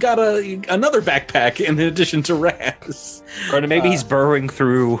dice. You've got another backpack in addition to Raz. Or maybe he's burrowing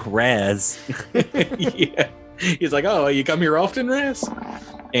through Raz. Yeah. He's like, oh, you come here often, Raz?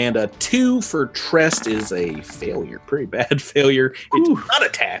 And a 2 for Trest is a failure. Pretty bad failure. It does not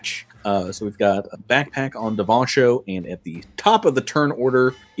attach. So we've got a backpack on Devasho, and at the top of the turn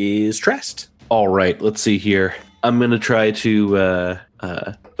order is Trest. All right, let's see here. I'm going to try to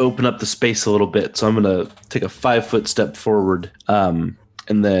open up the space a little bit. So I'm going to take a 5-foot step forward and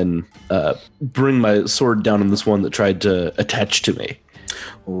then bring my sword down on this one that tried to attach to me.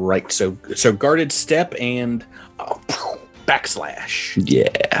 Right, so guarded step and backslash.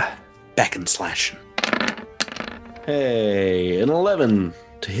 Yeah. Back and slashing. Hey, an 11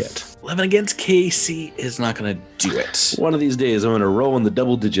 to hit. 11 against Casey is not going to do it. One of these days, I'm going to roll in the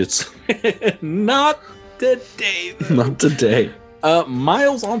double digits. Not today, though. Not today.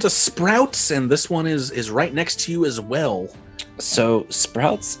 Miles onto Sprouts, and this one is right next to you as well. So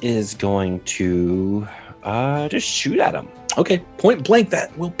Sprouts is going to just shoot at him. Okay, point blank,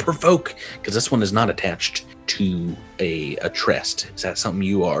 that will provoke, because this one is not attached to a Trest. Is that something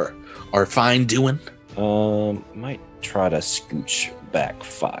you are fine doing? Might try to scooch back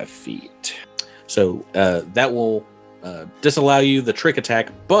 5 feet. So that will disallow you the trick attack,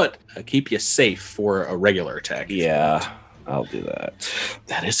 but keep you safe for a regular attack. Yeah, I'll do that.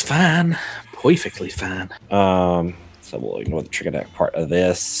 That is fine. Perfectly fine. So we'll ignore the trick attack part of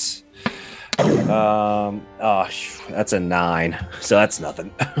this. That's a 9, so that's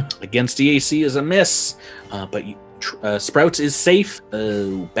nothing. Against EAC is a miss, but Sprouts is safe.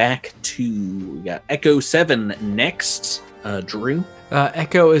 Back to, we got Echo 7 next. Drew?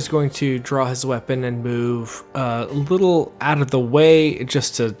 Echo is going to draw his weapon and move a little out of the way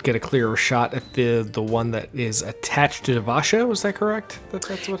just to get a clearer shot at the one that is attached to Devasho. Is that correct? That's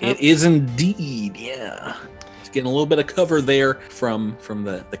what happened? It is indeed, yeah. He's getting a little bit of cover there from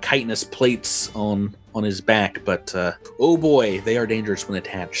the chitinous plates on his back, but oh boy, they are dangerous when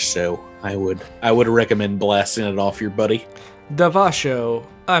attached, so I would recommend blasting it off your buddy. Devasho,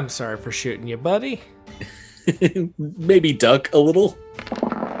 I'm sorry for shooting you, buddy. Maybe duck a little.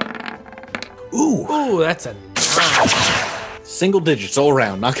 Ooh, that's a 9. Single digits all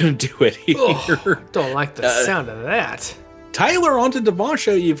around. Not going to do it here. Oh, don't like the sound of that. Tyler, onto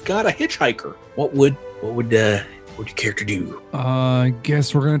Devasho. You've got a hitchhiker. What would your character do? I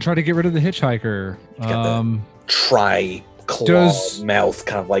guess we're gonna try to get rid of the hitchhiker. Claw mouth,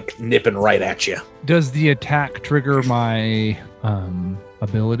 kind of like nipping right at you. Does the attack trigger my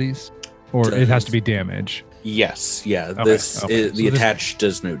abilities, or it has to be damage? Yes, yeah. Okay, The attach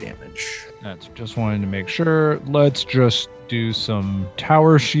does no damage. That's just wanting to make sure. Let's just do some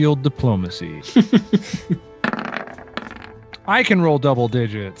tower shield diplomacy. I can roll double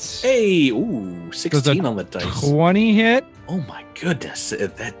digits. Hey, 16 on the dice. 20 hit? Oh my goodness,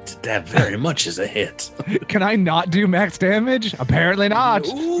 that very much is a hit. Can I not do max damage? Apparently not.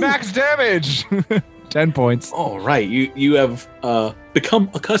 Ooh. Max damage. 10 points. All right, you have become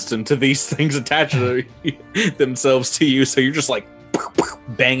accustomed to these things attaching themselves to you, so you're just like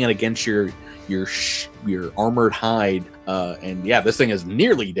banging against your armored hide. And yeah, this thing is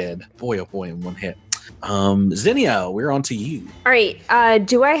nearly dead. Boy, oh boy, in one hit. Zinnia, we're on to you. All right.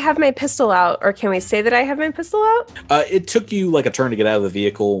 Do I have my pistol out, or can we say that I have my pistol out? It took you like a turn to get out of the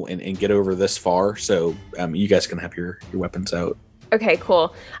vehicle and get over this far, so you guys can have your weapons out. Okay,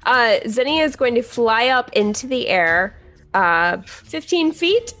 cool. Zinnia is going to fly up into the air 15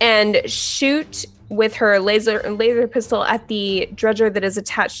 feet and shoot with her laser pistol at the dredger that is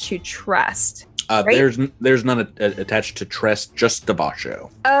attached to Trest. Right? There's none attached to Trest, just Devasho.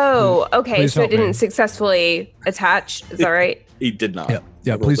 Oh, okay. Please So it help me. didn't successfully attach. Is that right? He did not.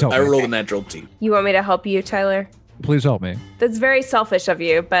 Yeah, please help I me. rolled a natural 2. You want me to help you, Tyler? Please help me. That's very selfish of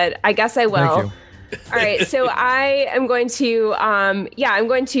you, but I guess I will. Thank you. All right, so I am going to, I'm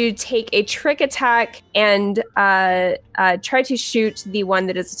going to take a trick attack and try to shoot the one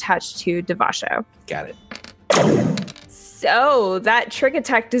that is attached to Devasho. Got it. So that trick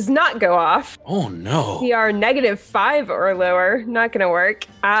attack does not go off. Oh no. We are -5 or lower. Not going to work.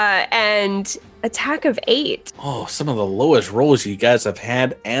 And attack of 8. Oh, some of the lowest rolls you guys have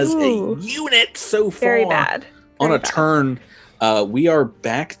had as Ooh. a unit so far. Very bad. On Very a bad. turn, we are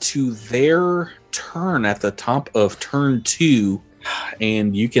back to their turn at the top of turn 2,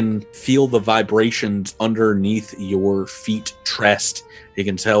 and you can feel the vibrations underneath your feet, Trest. You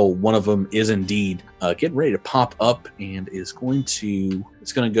can tell one of them is indeed getting ready to pop up, and it's going to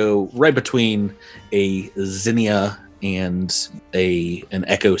go right between a Zinnia and an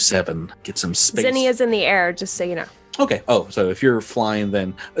Echo 7. Get some space. Zinnia's in the air, just so you know. Okay. Oh, so if you're flying,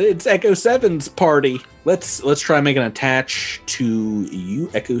 then it's Echo 7's party. Let's try and make an attach to you,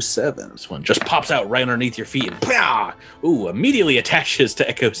 Echo 7. This one just pops out right underneath your feet and pow! Ooh, immediately attaches to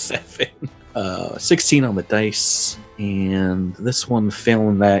Echo 7. 16 on the dice, and this one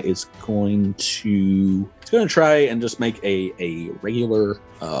failing that is going to try and just make a regular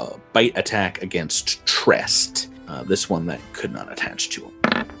bite attack against Trest. This one that could not attach to him.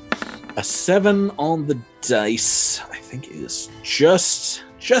 A 7 on the dice, I think, is just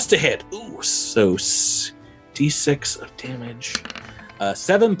a hit. Ooh, so d6 of damage.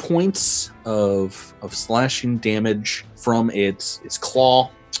 7 points of slashing damage from its claw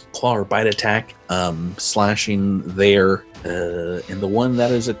or bite attack, slashing there. And the one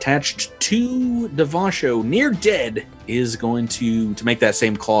that is attached to Devasho, near dead, is going to make that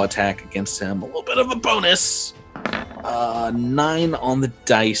same claw attack against him. A little bit of a bonus. 9 on the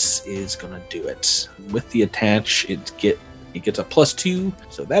dice is gonna do it. With the attach, it gets a +2,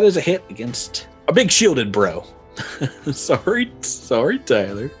 so that is a hit against a big shielded bro. sorry,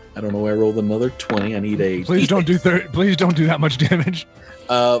 Tyler. I don't know why I rolled another 20. I need a. Please don't do Please don't do that much damage.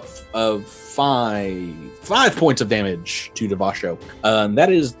 5 points of damage to Devasho.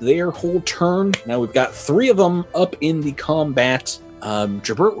 That is their whole turn. Now we've got 3 of them up in the combat.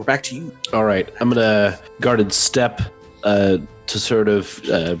 Jabert, we're back to you. All right, I'm gonna guarded step to sort of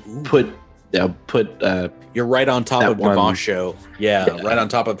put. You're right on top That of one. Devasho. Yeah, Yeah. right on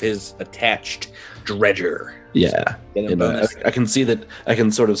top of his attached dredger. Yeah, Get a and, bonus. I can see that. I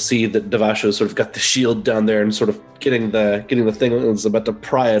can sort of see that Devasho sort of got the shield down there and sort of getting the thing and is about to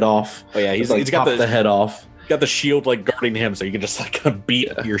pry it off. Oh yeah, he's Like, got pop the head off. got the shield like guarding him, so you can just like kind of beat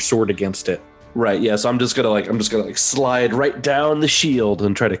your sword against it. Right. Yeah. So I'm just gonna slide right down the shield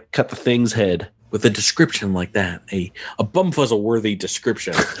and try to cut the thing's head. With a description like that, a Bumfuzzle worthy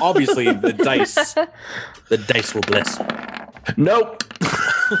description. Obviously, the dice will bless you. Nope.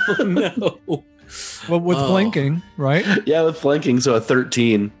 No. Well, with Oh. flanking, right? Yeah, with flanking, so a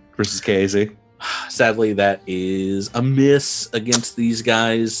 13 versus Casey. Sadly, that is a miss against these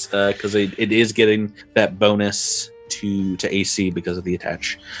guys because it is getting that bonus to AC because of the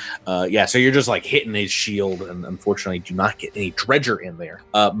attach. So you're just like hitting his shield, and unfortunately, do not get any dredger in there.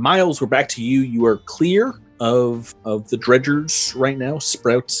 Miles, we're back to you. You are clear of the dredgers right now.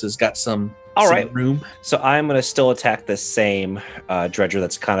 Sprouts has got some. All some right. room. So I'm going to still attack the same dredger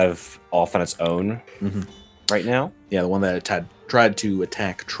that's kind of off on its own Mhm. right now. Yeah, the one that tried to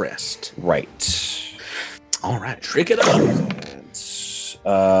attack Trest. Right. All right, trick it up.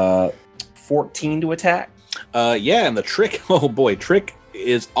 And, 14 to attack. And the trick. Oh boy, trick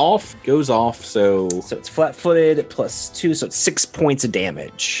is off. Goes off. So So it's flat-footed +2, so it's 6 points of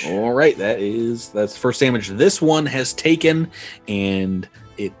damage. all right, that's first damage this one has taken, and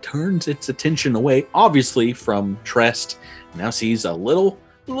it turns its attention away, obviously, from Trest. Now sees a little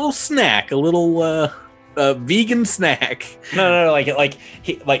snack, a little vegan snack. No, like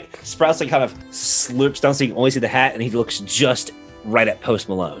Sprouts like kind of slips down so you can only see the hat, and he looks just right at Post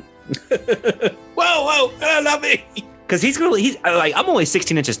Malone. Whoa, not me! because he's I'm only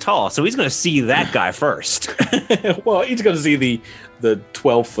 16 inches tall, so he's gonna see that guy first. Well, he's going to see the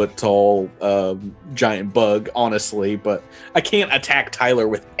 12-foot tall giant bug, honestly, but I can't attack Tyler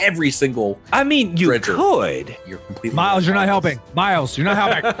with every single. I mean, you dredger. could. You're completely Miles, right, you're not helping. Miles, you're not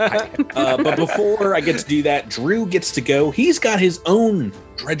helping. But before I get to do that, Drew gets to go. He's got his own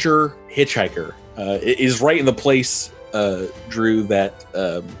dredger hitchhiker. It is right in the place, Drew,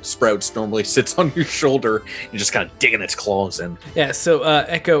 that Sprouts normally sits on your shoulder and just kind of digging its claws in. Yeah, so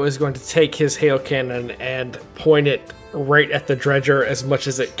Echo is going to take his hail cannon and point it right at the dredger as much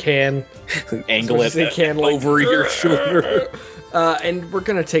as it can. Angle it over your shoulder. And we're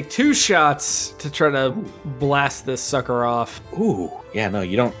going to take 2 shots to try to blast this sucker off. Ooh, yeah, no,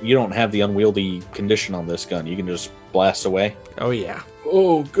 you don't have the unwieldy condition on this gun. You can just blast away. Oh, yeah.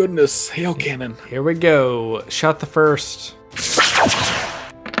 Oh, goodness. Hail cannon. Here we go. Shot the first.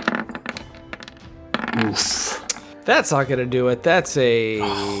 Oof. That's not going to do it. That's a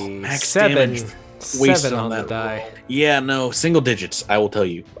max 7. damage wasted 7 on the that die. roll. Yeah, no, single digits, I will tell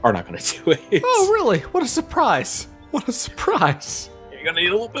you, are not going to do it. Oh, really? What a surprise. What a surprise. You're going to need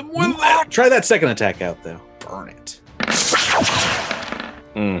a little bit more than that. Try that second attack out, though. Burn it.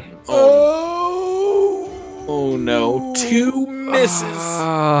 Oh, no. 2 misses.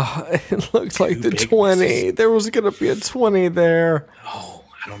 It looks like Two the big 20. misses. There was going to be a 20 there. Oh,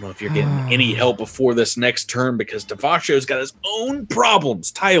 I don't know if you're getting any help before this next turn because Devasho's got his own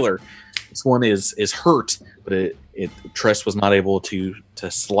problems. Tyler, this one is hurt, but Tress was not able to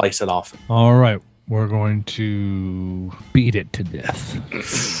slice it off. All right. We're going to beat it to death.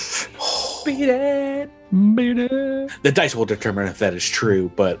 Beat it. Beat it. The dice will determine if that is true,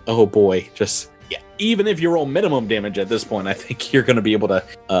 but oh boy, even if you roll minimum damage at this point, I think you're going to be able to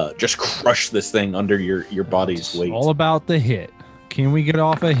just crush this thing under your body's weight. All about the hit. Can we get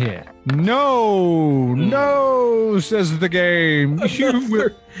off a hit? No, says the game.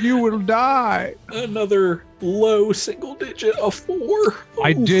 You will die. Another low single digit of 4.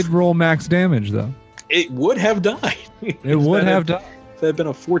 I did roll max damage though. It would have died. It would have died. If that had been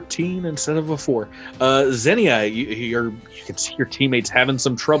a 14 instead of a 4. Xenia, you can see your teammates having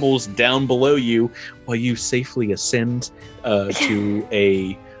some troubles down below you while you safely ascend to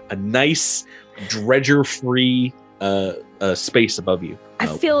a nice dredger-free space above you. I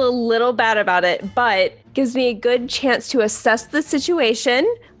feel a little bad about it, but gives me a good chance to assess the situation.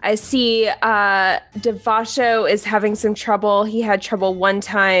 I see Devasho is having some trouble. He had trouble one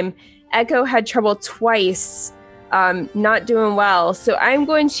time. Echo had trouble twice. Not doing well. So I'm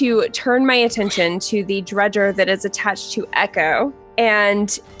going to turn my attention to the dredger that is attached to Echo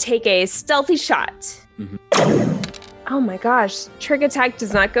and take a stealthy shot. Mm-hmm. Oh my gosh. Trig attack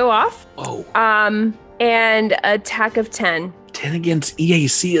does not go off. Oh. And attack of 10. 10 against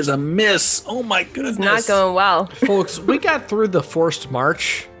EAC is a miss. Oh my goodness. It's not going well. Folks, we got through the forced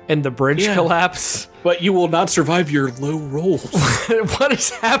march and the bridge collapse. But you will not survive your low rolls. What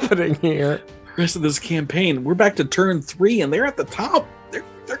is happening here? The rest of this campaign, we're back to turn 3 and they're at the top. They're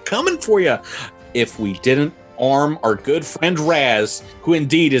coming for you. If we didn't arm our good friend Raz, who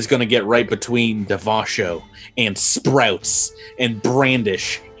indeed is going to get right between Devasho and Sprouts and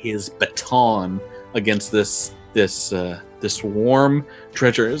brandish his baton against this warm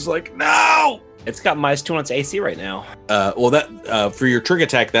treasure, is like, no. It's got -2 on its AC right now. Well, that for your trig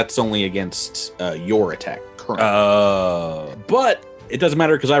attack, that's only against your attack currently. But it doesn't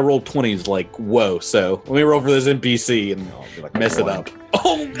matter because I rolled 20s. Like, whoa! So let me roll for this NPC and mess it up.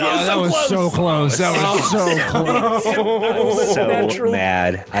 Oh, yeah, that was so close. That was so close. I'm so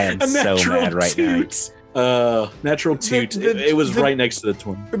mad. I am so mad right now. Natural toot. It was right next to the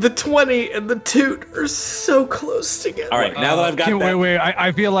 20. The 20 and the toot are so close together. All right, now that I've got that. Wait.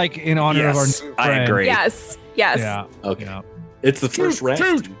 I feel like in honor of our new I friend, agree. Yes. Yeah. Okay. Yeah. It's the first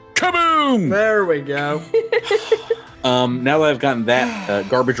round. Kaboom! There we go. Now that I've gotten that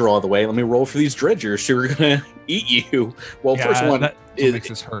garbage roll out of the way, let me roll for these dredgers who are gonna eat you. Well, first one makes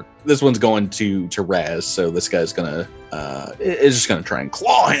this hurt. This one's going to Raz, so this guy's gonna is just gonna try and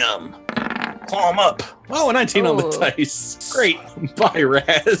claw him up. Oh, a 19 on the dice. Great. Bye,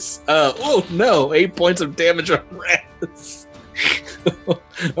 Raz. Oh no, 8 points of damage on Raz.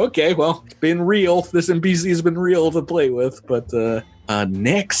 Okay, well, it's been real. This NPC has been real to play with, but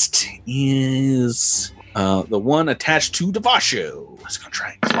next is the one attached to Devasho. He's gonna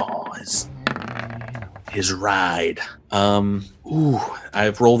try and claw his ride.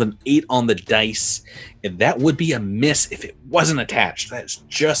 I've rolled an 8 on the dice, and that would be a miss if it wasn't attached. That's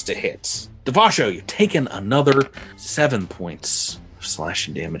just a hit. Devasho, you've taken another 7 points of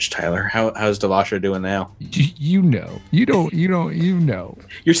slashing damage. Tyler, how's Devasho doing now? You know. You know.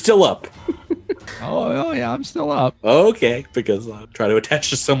 You're still up. Oh yeah, I'm still up. Okay, because I'll try to attach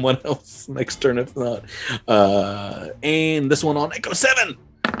to someone else next turn if not. And this one on Echo 7.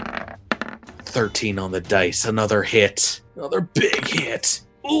 13 on the dice. Another hit. Another big hit.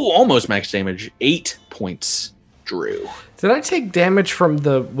 Ooh, almost max damage. 8 points, Drew. Did I take damage from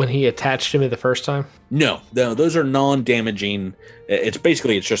when he attached to me the first time? No, those are non-damaging. It's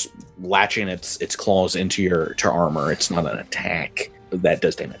just latching its claws into your armor. It's not an attack that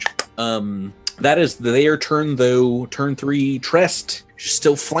does damage. That is their turn, though. Turn 3, Trest. She's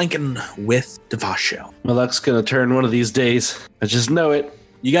still flanking with Devasho. My luck's gonna turn one of these days. I just know it.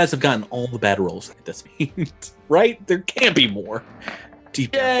 You guys have gotten all the bad rolls at this point, right? There can't be more.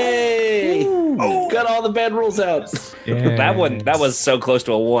 Deep down. Yay! Got all the bad rolls out. Yeah. That was so close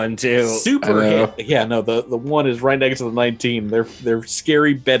to a 1 too. Super hit. Yeah, no, the 1 is right next to the 19. They're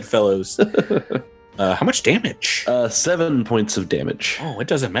scary bedfellows. How much damage? 7 points of damage. Oh, it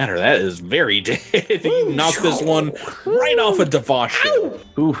doesn't matter. That is very dead. You knocked this one right off of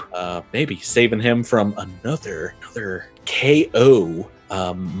Devasho. Maybe saving him from another KO.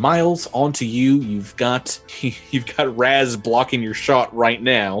 Miles, onto you. You've got Raz blocking your shot right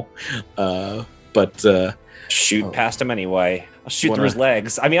now. Shoot past him anyway. I'll shoot through his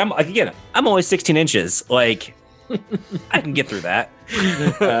legs. I mean, I'm only 16 inches. Like, I can get through that.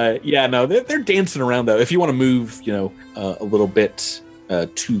 Yeah, no, they're dancing around though. If you want to move, a little bit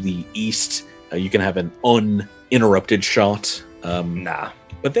to the east, you can have an uninterrupted shot. Nah.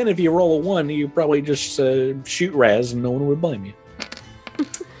 But then if you roll a 1, you probably just shoot Raz and no one would blame you.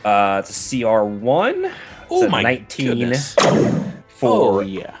 It's a CR1. Oh, It's a my 19 goodness. for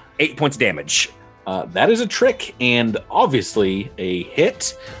yeah. 8 points damage. That is a trick and obviously a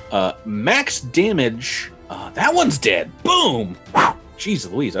hit. Max damage. That one's dead. Boom.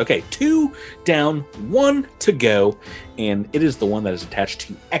 Jeez Louise. Okay, 2 down, 1 to go. And it is the one that is attached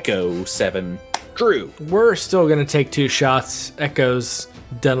to Echo 7. Drew. We're still going to take 2 shots. Echo's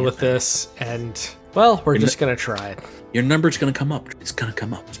done with this. And, well, we're just going to try it. Your number's going to come up. It's going to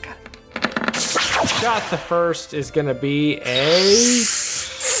come up. Got it. Shot the first is going to be a...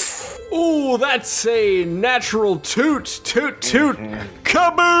 Ooh, that's a natural toot, toot, toot,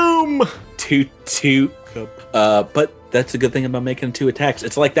 kaboom! Toot, toot. But that's a good thing about making 2 attacks.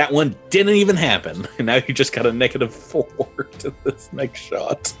 It's like that one didn't even happen. And now you just got a -4 to this next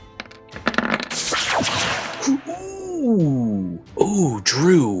shot. Ooh,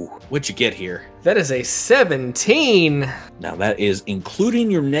 Drew. What'd you get here? That is a 17. Now that is including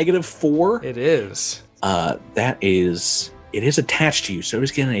your -4. It is. It is attached to you, so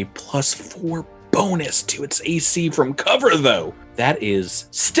it's getting a +4 bonus to its AC from cover, though. That is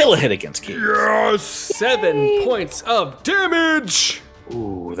still a hit against Keith. Yes! 7 points of damage!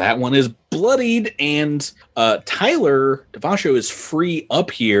 Ooh, that one is bloodied, and Tyler, Devasho is free up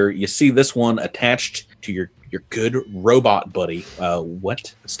here. You see this one attached to your good robot buddy.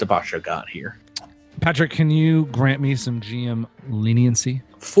 What's Devasho got here? Patrick, can you grant me some GM leniency?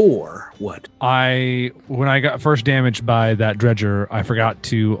 For what? When I got first damaged by that dredger, I forgot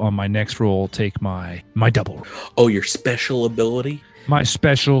to, on my next roll, take my double roll. Oh, your special ability? My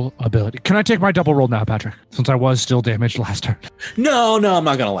special ability. Can I take my double roll now, Patrick? Since I was still damaged last turn. No, I'm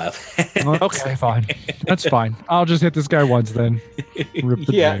not going to laugh. Okay, fine. That's fine. I'll just hit this guy once then. Rip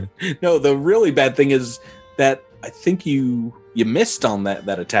the brain. No, the really bad thing is that I think you missed on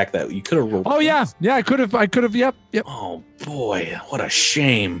that attack that you could have rolled. Oh yeah, I could have. Yep. Oh boy, what a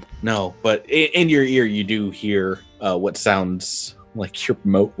shame. No, but in your ear you do hear what sounds like your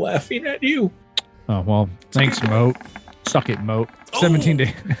Moat laughing at you. Oh well, thanks, Moat. Suck it, Moat. 17 to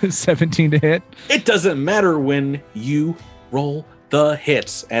hit. It doesn't matter when you roll the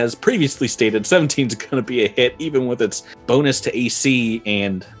hits. As previously stated, 17 is going to be a hit, even with its bonus to AC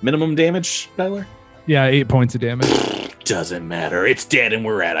and minimum damage, Tyler. Yeah, 8 points of damage. Doesn't matter. It's dead and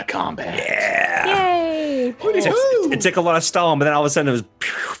we're out of combat. Yeah. Yay! It took a lot of stalling, but then all of a sudden it was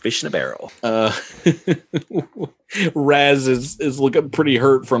fish in a barrel. Raz is looking pretty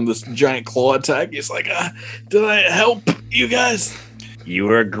hurt from this giant claw attack. He's like, did I help you guys? You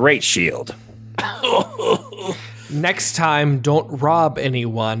were a great shield. Next time, don't rob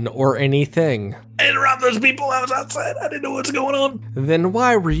anyone or anything. I didn't rob those people. I was outside. I didn't know what's going on. Then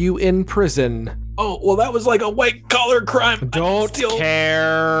why were you in prison? Oh, well, that was like a white-collar crime. Don't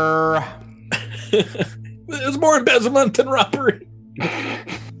care. It was more embezzlement than robbery.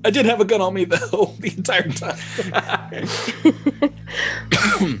 I did have a gun on me, though, the entire time.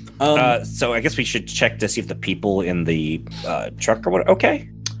 So I guess we should check to see if the people in the truck or what. Okay.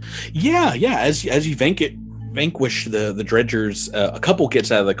 Yeah. As you vanquish the dredgers, a couple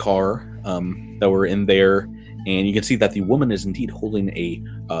gets out of the car that were in there, and you can see that the woman is indeed holding a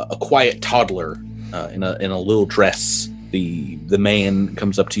quiet toddler in a little dress. The man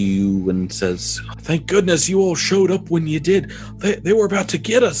comes up to you and says, "Thank goodness you all showed up when you did. They were about to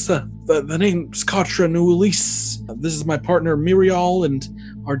get us. The name's Katra Nulis. This is my partner Mirial and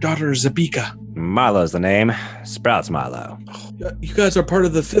our daughter Zabika." Milo's the name. Sprouts Milo. You guys are part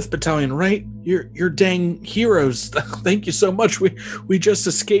of the 5th Battalion, right? You're dang heroes. Thank you so much. We just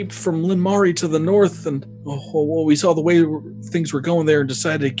escaped from Linmari to the north, and we saw the way things were going there and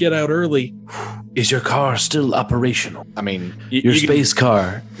decided to get out early. Is your car still operational? I mean, your space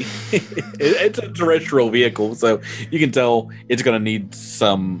car. It's a terrestrial vehicle, so you can tell it's going to need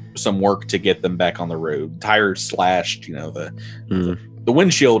some work to get them back on the road. Tires slashed. The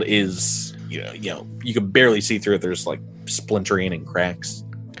windshield is. You can barely see through it. There's like splintering and cracks.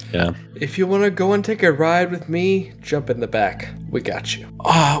 Yeah. If you want to go and take a ride with me, jump in the back. We got you.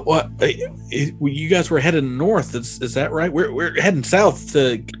 What? You guys were heading north. Is that right? We're heading south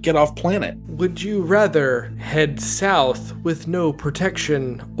to get off planet. Would you rather head south with no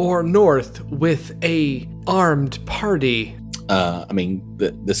protection or north with a armed party?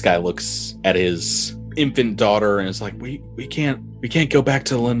 This guy looks at his infant daughter and is like, we can't go back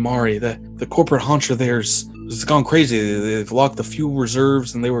to Linmari. The corporate honcho there's gone crazy. They've locked the fuel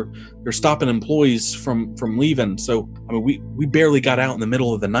reserves and they're stopping employees from leaving. So we barely got out in the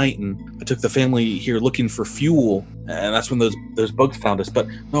middle of the night, and I took the family here looking for fuel, and that's when those bugs found us. But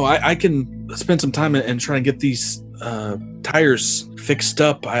no, I can spend some time and try and get these tires fixed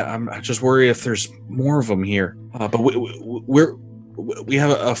up. I just worry if there's more of them here. But we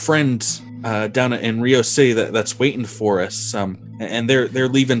have a friend down in Rio City that's waiting for us, and they're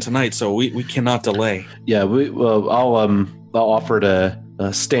leaving tonight, so we cannot delay. Yeah, I'll offer to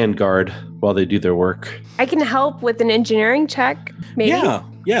stand guard while they do their work. I can help with an engineering check, maybe. Yeah.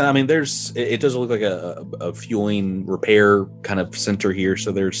 I mean, it does look like a fueling repair kind of center here,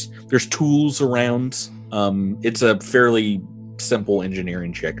 so there's tools around. It's a fairly simple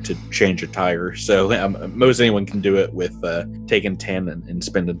engineering check to change a tire, so most anyone can do it with taking 10 and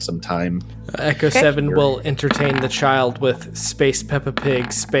spending some time. Echo 7 will entertain the child with Space Peppa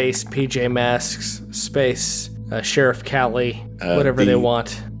Pig, Space PJ Masks, Space Sheriff Callie, whatever they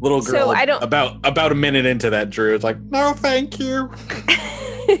want. Little girl, So I don't- about a minute into that, Drew, it's like, no, thank you.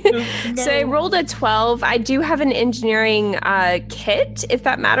 So I rolled a 12. I do have an engineering kit, if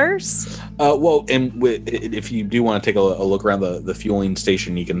that matters. If you do want to take a look around the fueling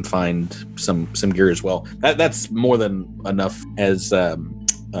station, you can find some gear as well. That's more than enough, as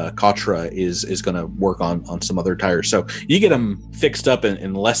Katra is going to work on some other tires. So you get them fixed up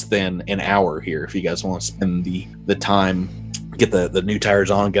in less than an hour here if you guys want to spend the time, get the new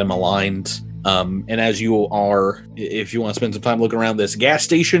tires on, get them aligned. And as you are, if you want to spend some time looking around this gas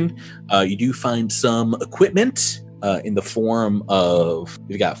station, you do find some equipment in the form of,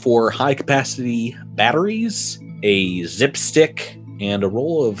 you've got 4 high-capacity batteries, a zip stick, and a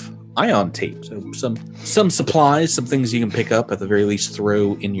roll of ion tape. So some supplies, some things you can pick up, at the very least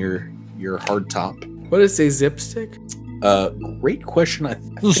throw in your hard top. What is a zip stick? Great question. I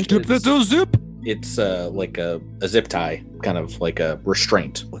think it's like a zip tie, kind of like a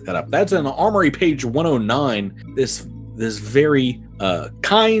restraint. Look that up. That's an Armory page 109. This very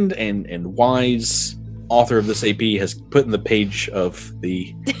kind and wise author of this AP has put in the page of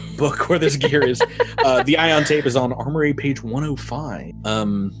the book where this gear is. The ion tape is on Armory page 105.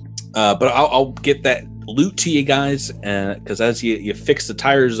 But I'll get that loot to you guys, because as you fix the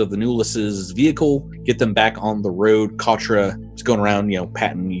tires of the Nulis's vehicle, get them back on the road. Katra is going around,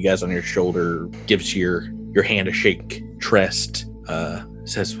 patting you guys on your shoulder, gives your hand a shake. Trest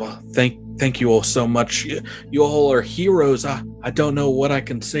says, "Well, thank you all so much. You all are heroes. I don't know what I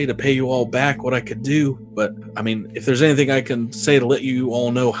can say to pay you all back, what I could do, but I mean, if there's anything I can say to let you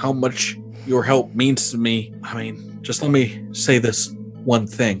all know how much your help means to me, I mean, just let me say this one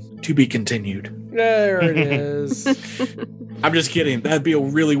thing. To be continued." There it is. I'm just kidding. That'd be a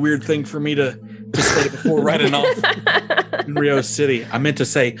really weird thing for me to say before riding off in Rio City. I meant to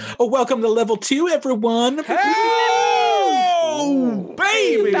say, welcome to level 2, everyone. Oh,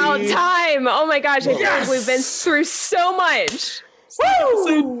 baby! About time. Oh my gosh, I feel like we've been through so much.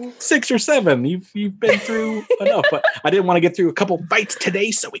 Woo! 6 or 7. You've been through enough, but I didn't want to get through a couple fights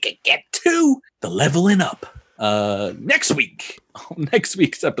today so we could get to the leveling up. Next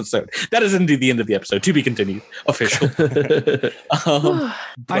week's episode. That is indeed the end of the episode. To be continued. Official.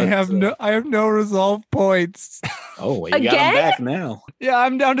 I have no resolve points. Oh, well, you got them back now. Yeah,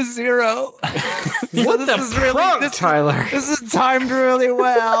 I'm down to 0. What the fuck, Tyler? This is timed really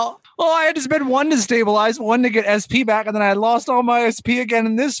well. Well, I had to spend 1 to stabilize, 1 to get SP back, and then I lost all my SP again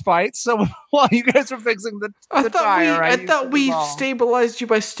in this fight. So while you guys were fixing the tire, I thought we stabilized you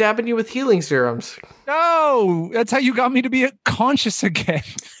by stabbing you with healing serums. No, that's how you got me to be conscious again.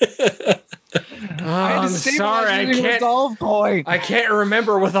 I'm sorry, I can't. Resolve point. I can't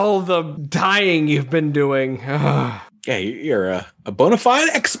remember with all the dying you've been doing. Yeah, you're a bona fide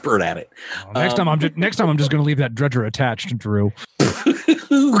expert at it. Next time I'm just going to leave that dredger attached, Drew.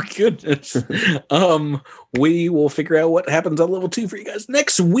 Goodness. We will figure out what happens on level 2 for you guys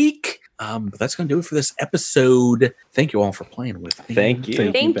next week. But that's going to do it for this episode. Thank you all for playing with me. Thank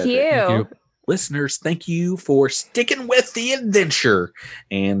you. Thank you. Listeners, thank you for sticking with the adventure.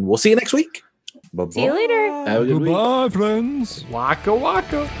 And we'll see you next week. Bye-bye. See you later. Have a good week. Bye, friends. Waka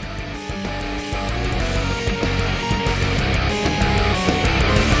waka.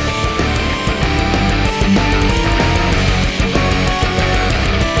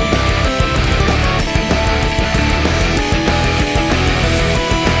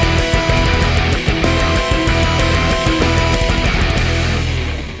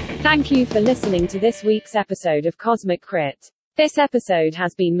 Thank you for listening to this week's episode of Cosmic Crit. This episode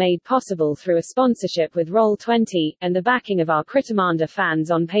has been made possible through a sponsorship with Roll20 and the backing of our Critamanda fans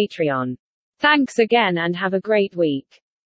on Patreon. Thanks again and have a great week.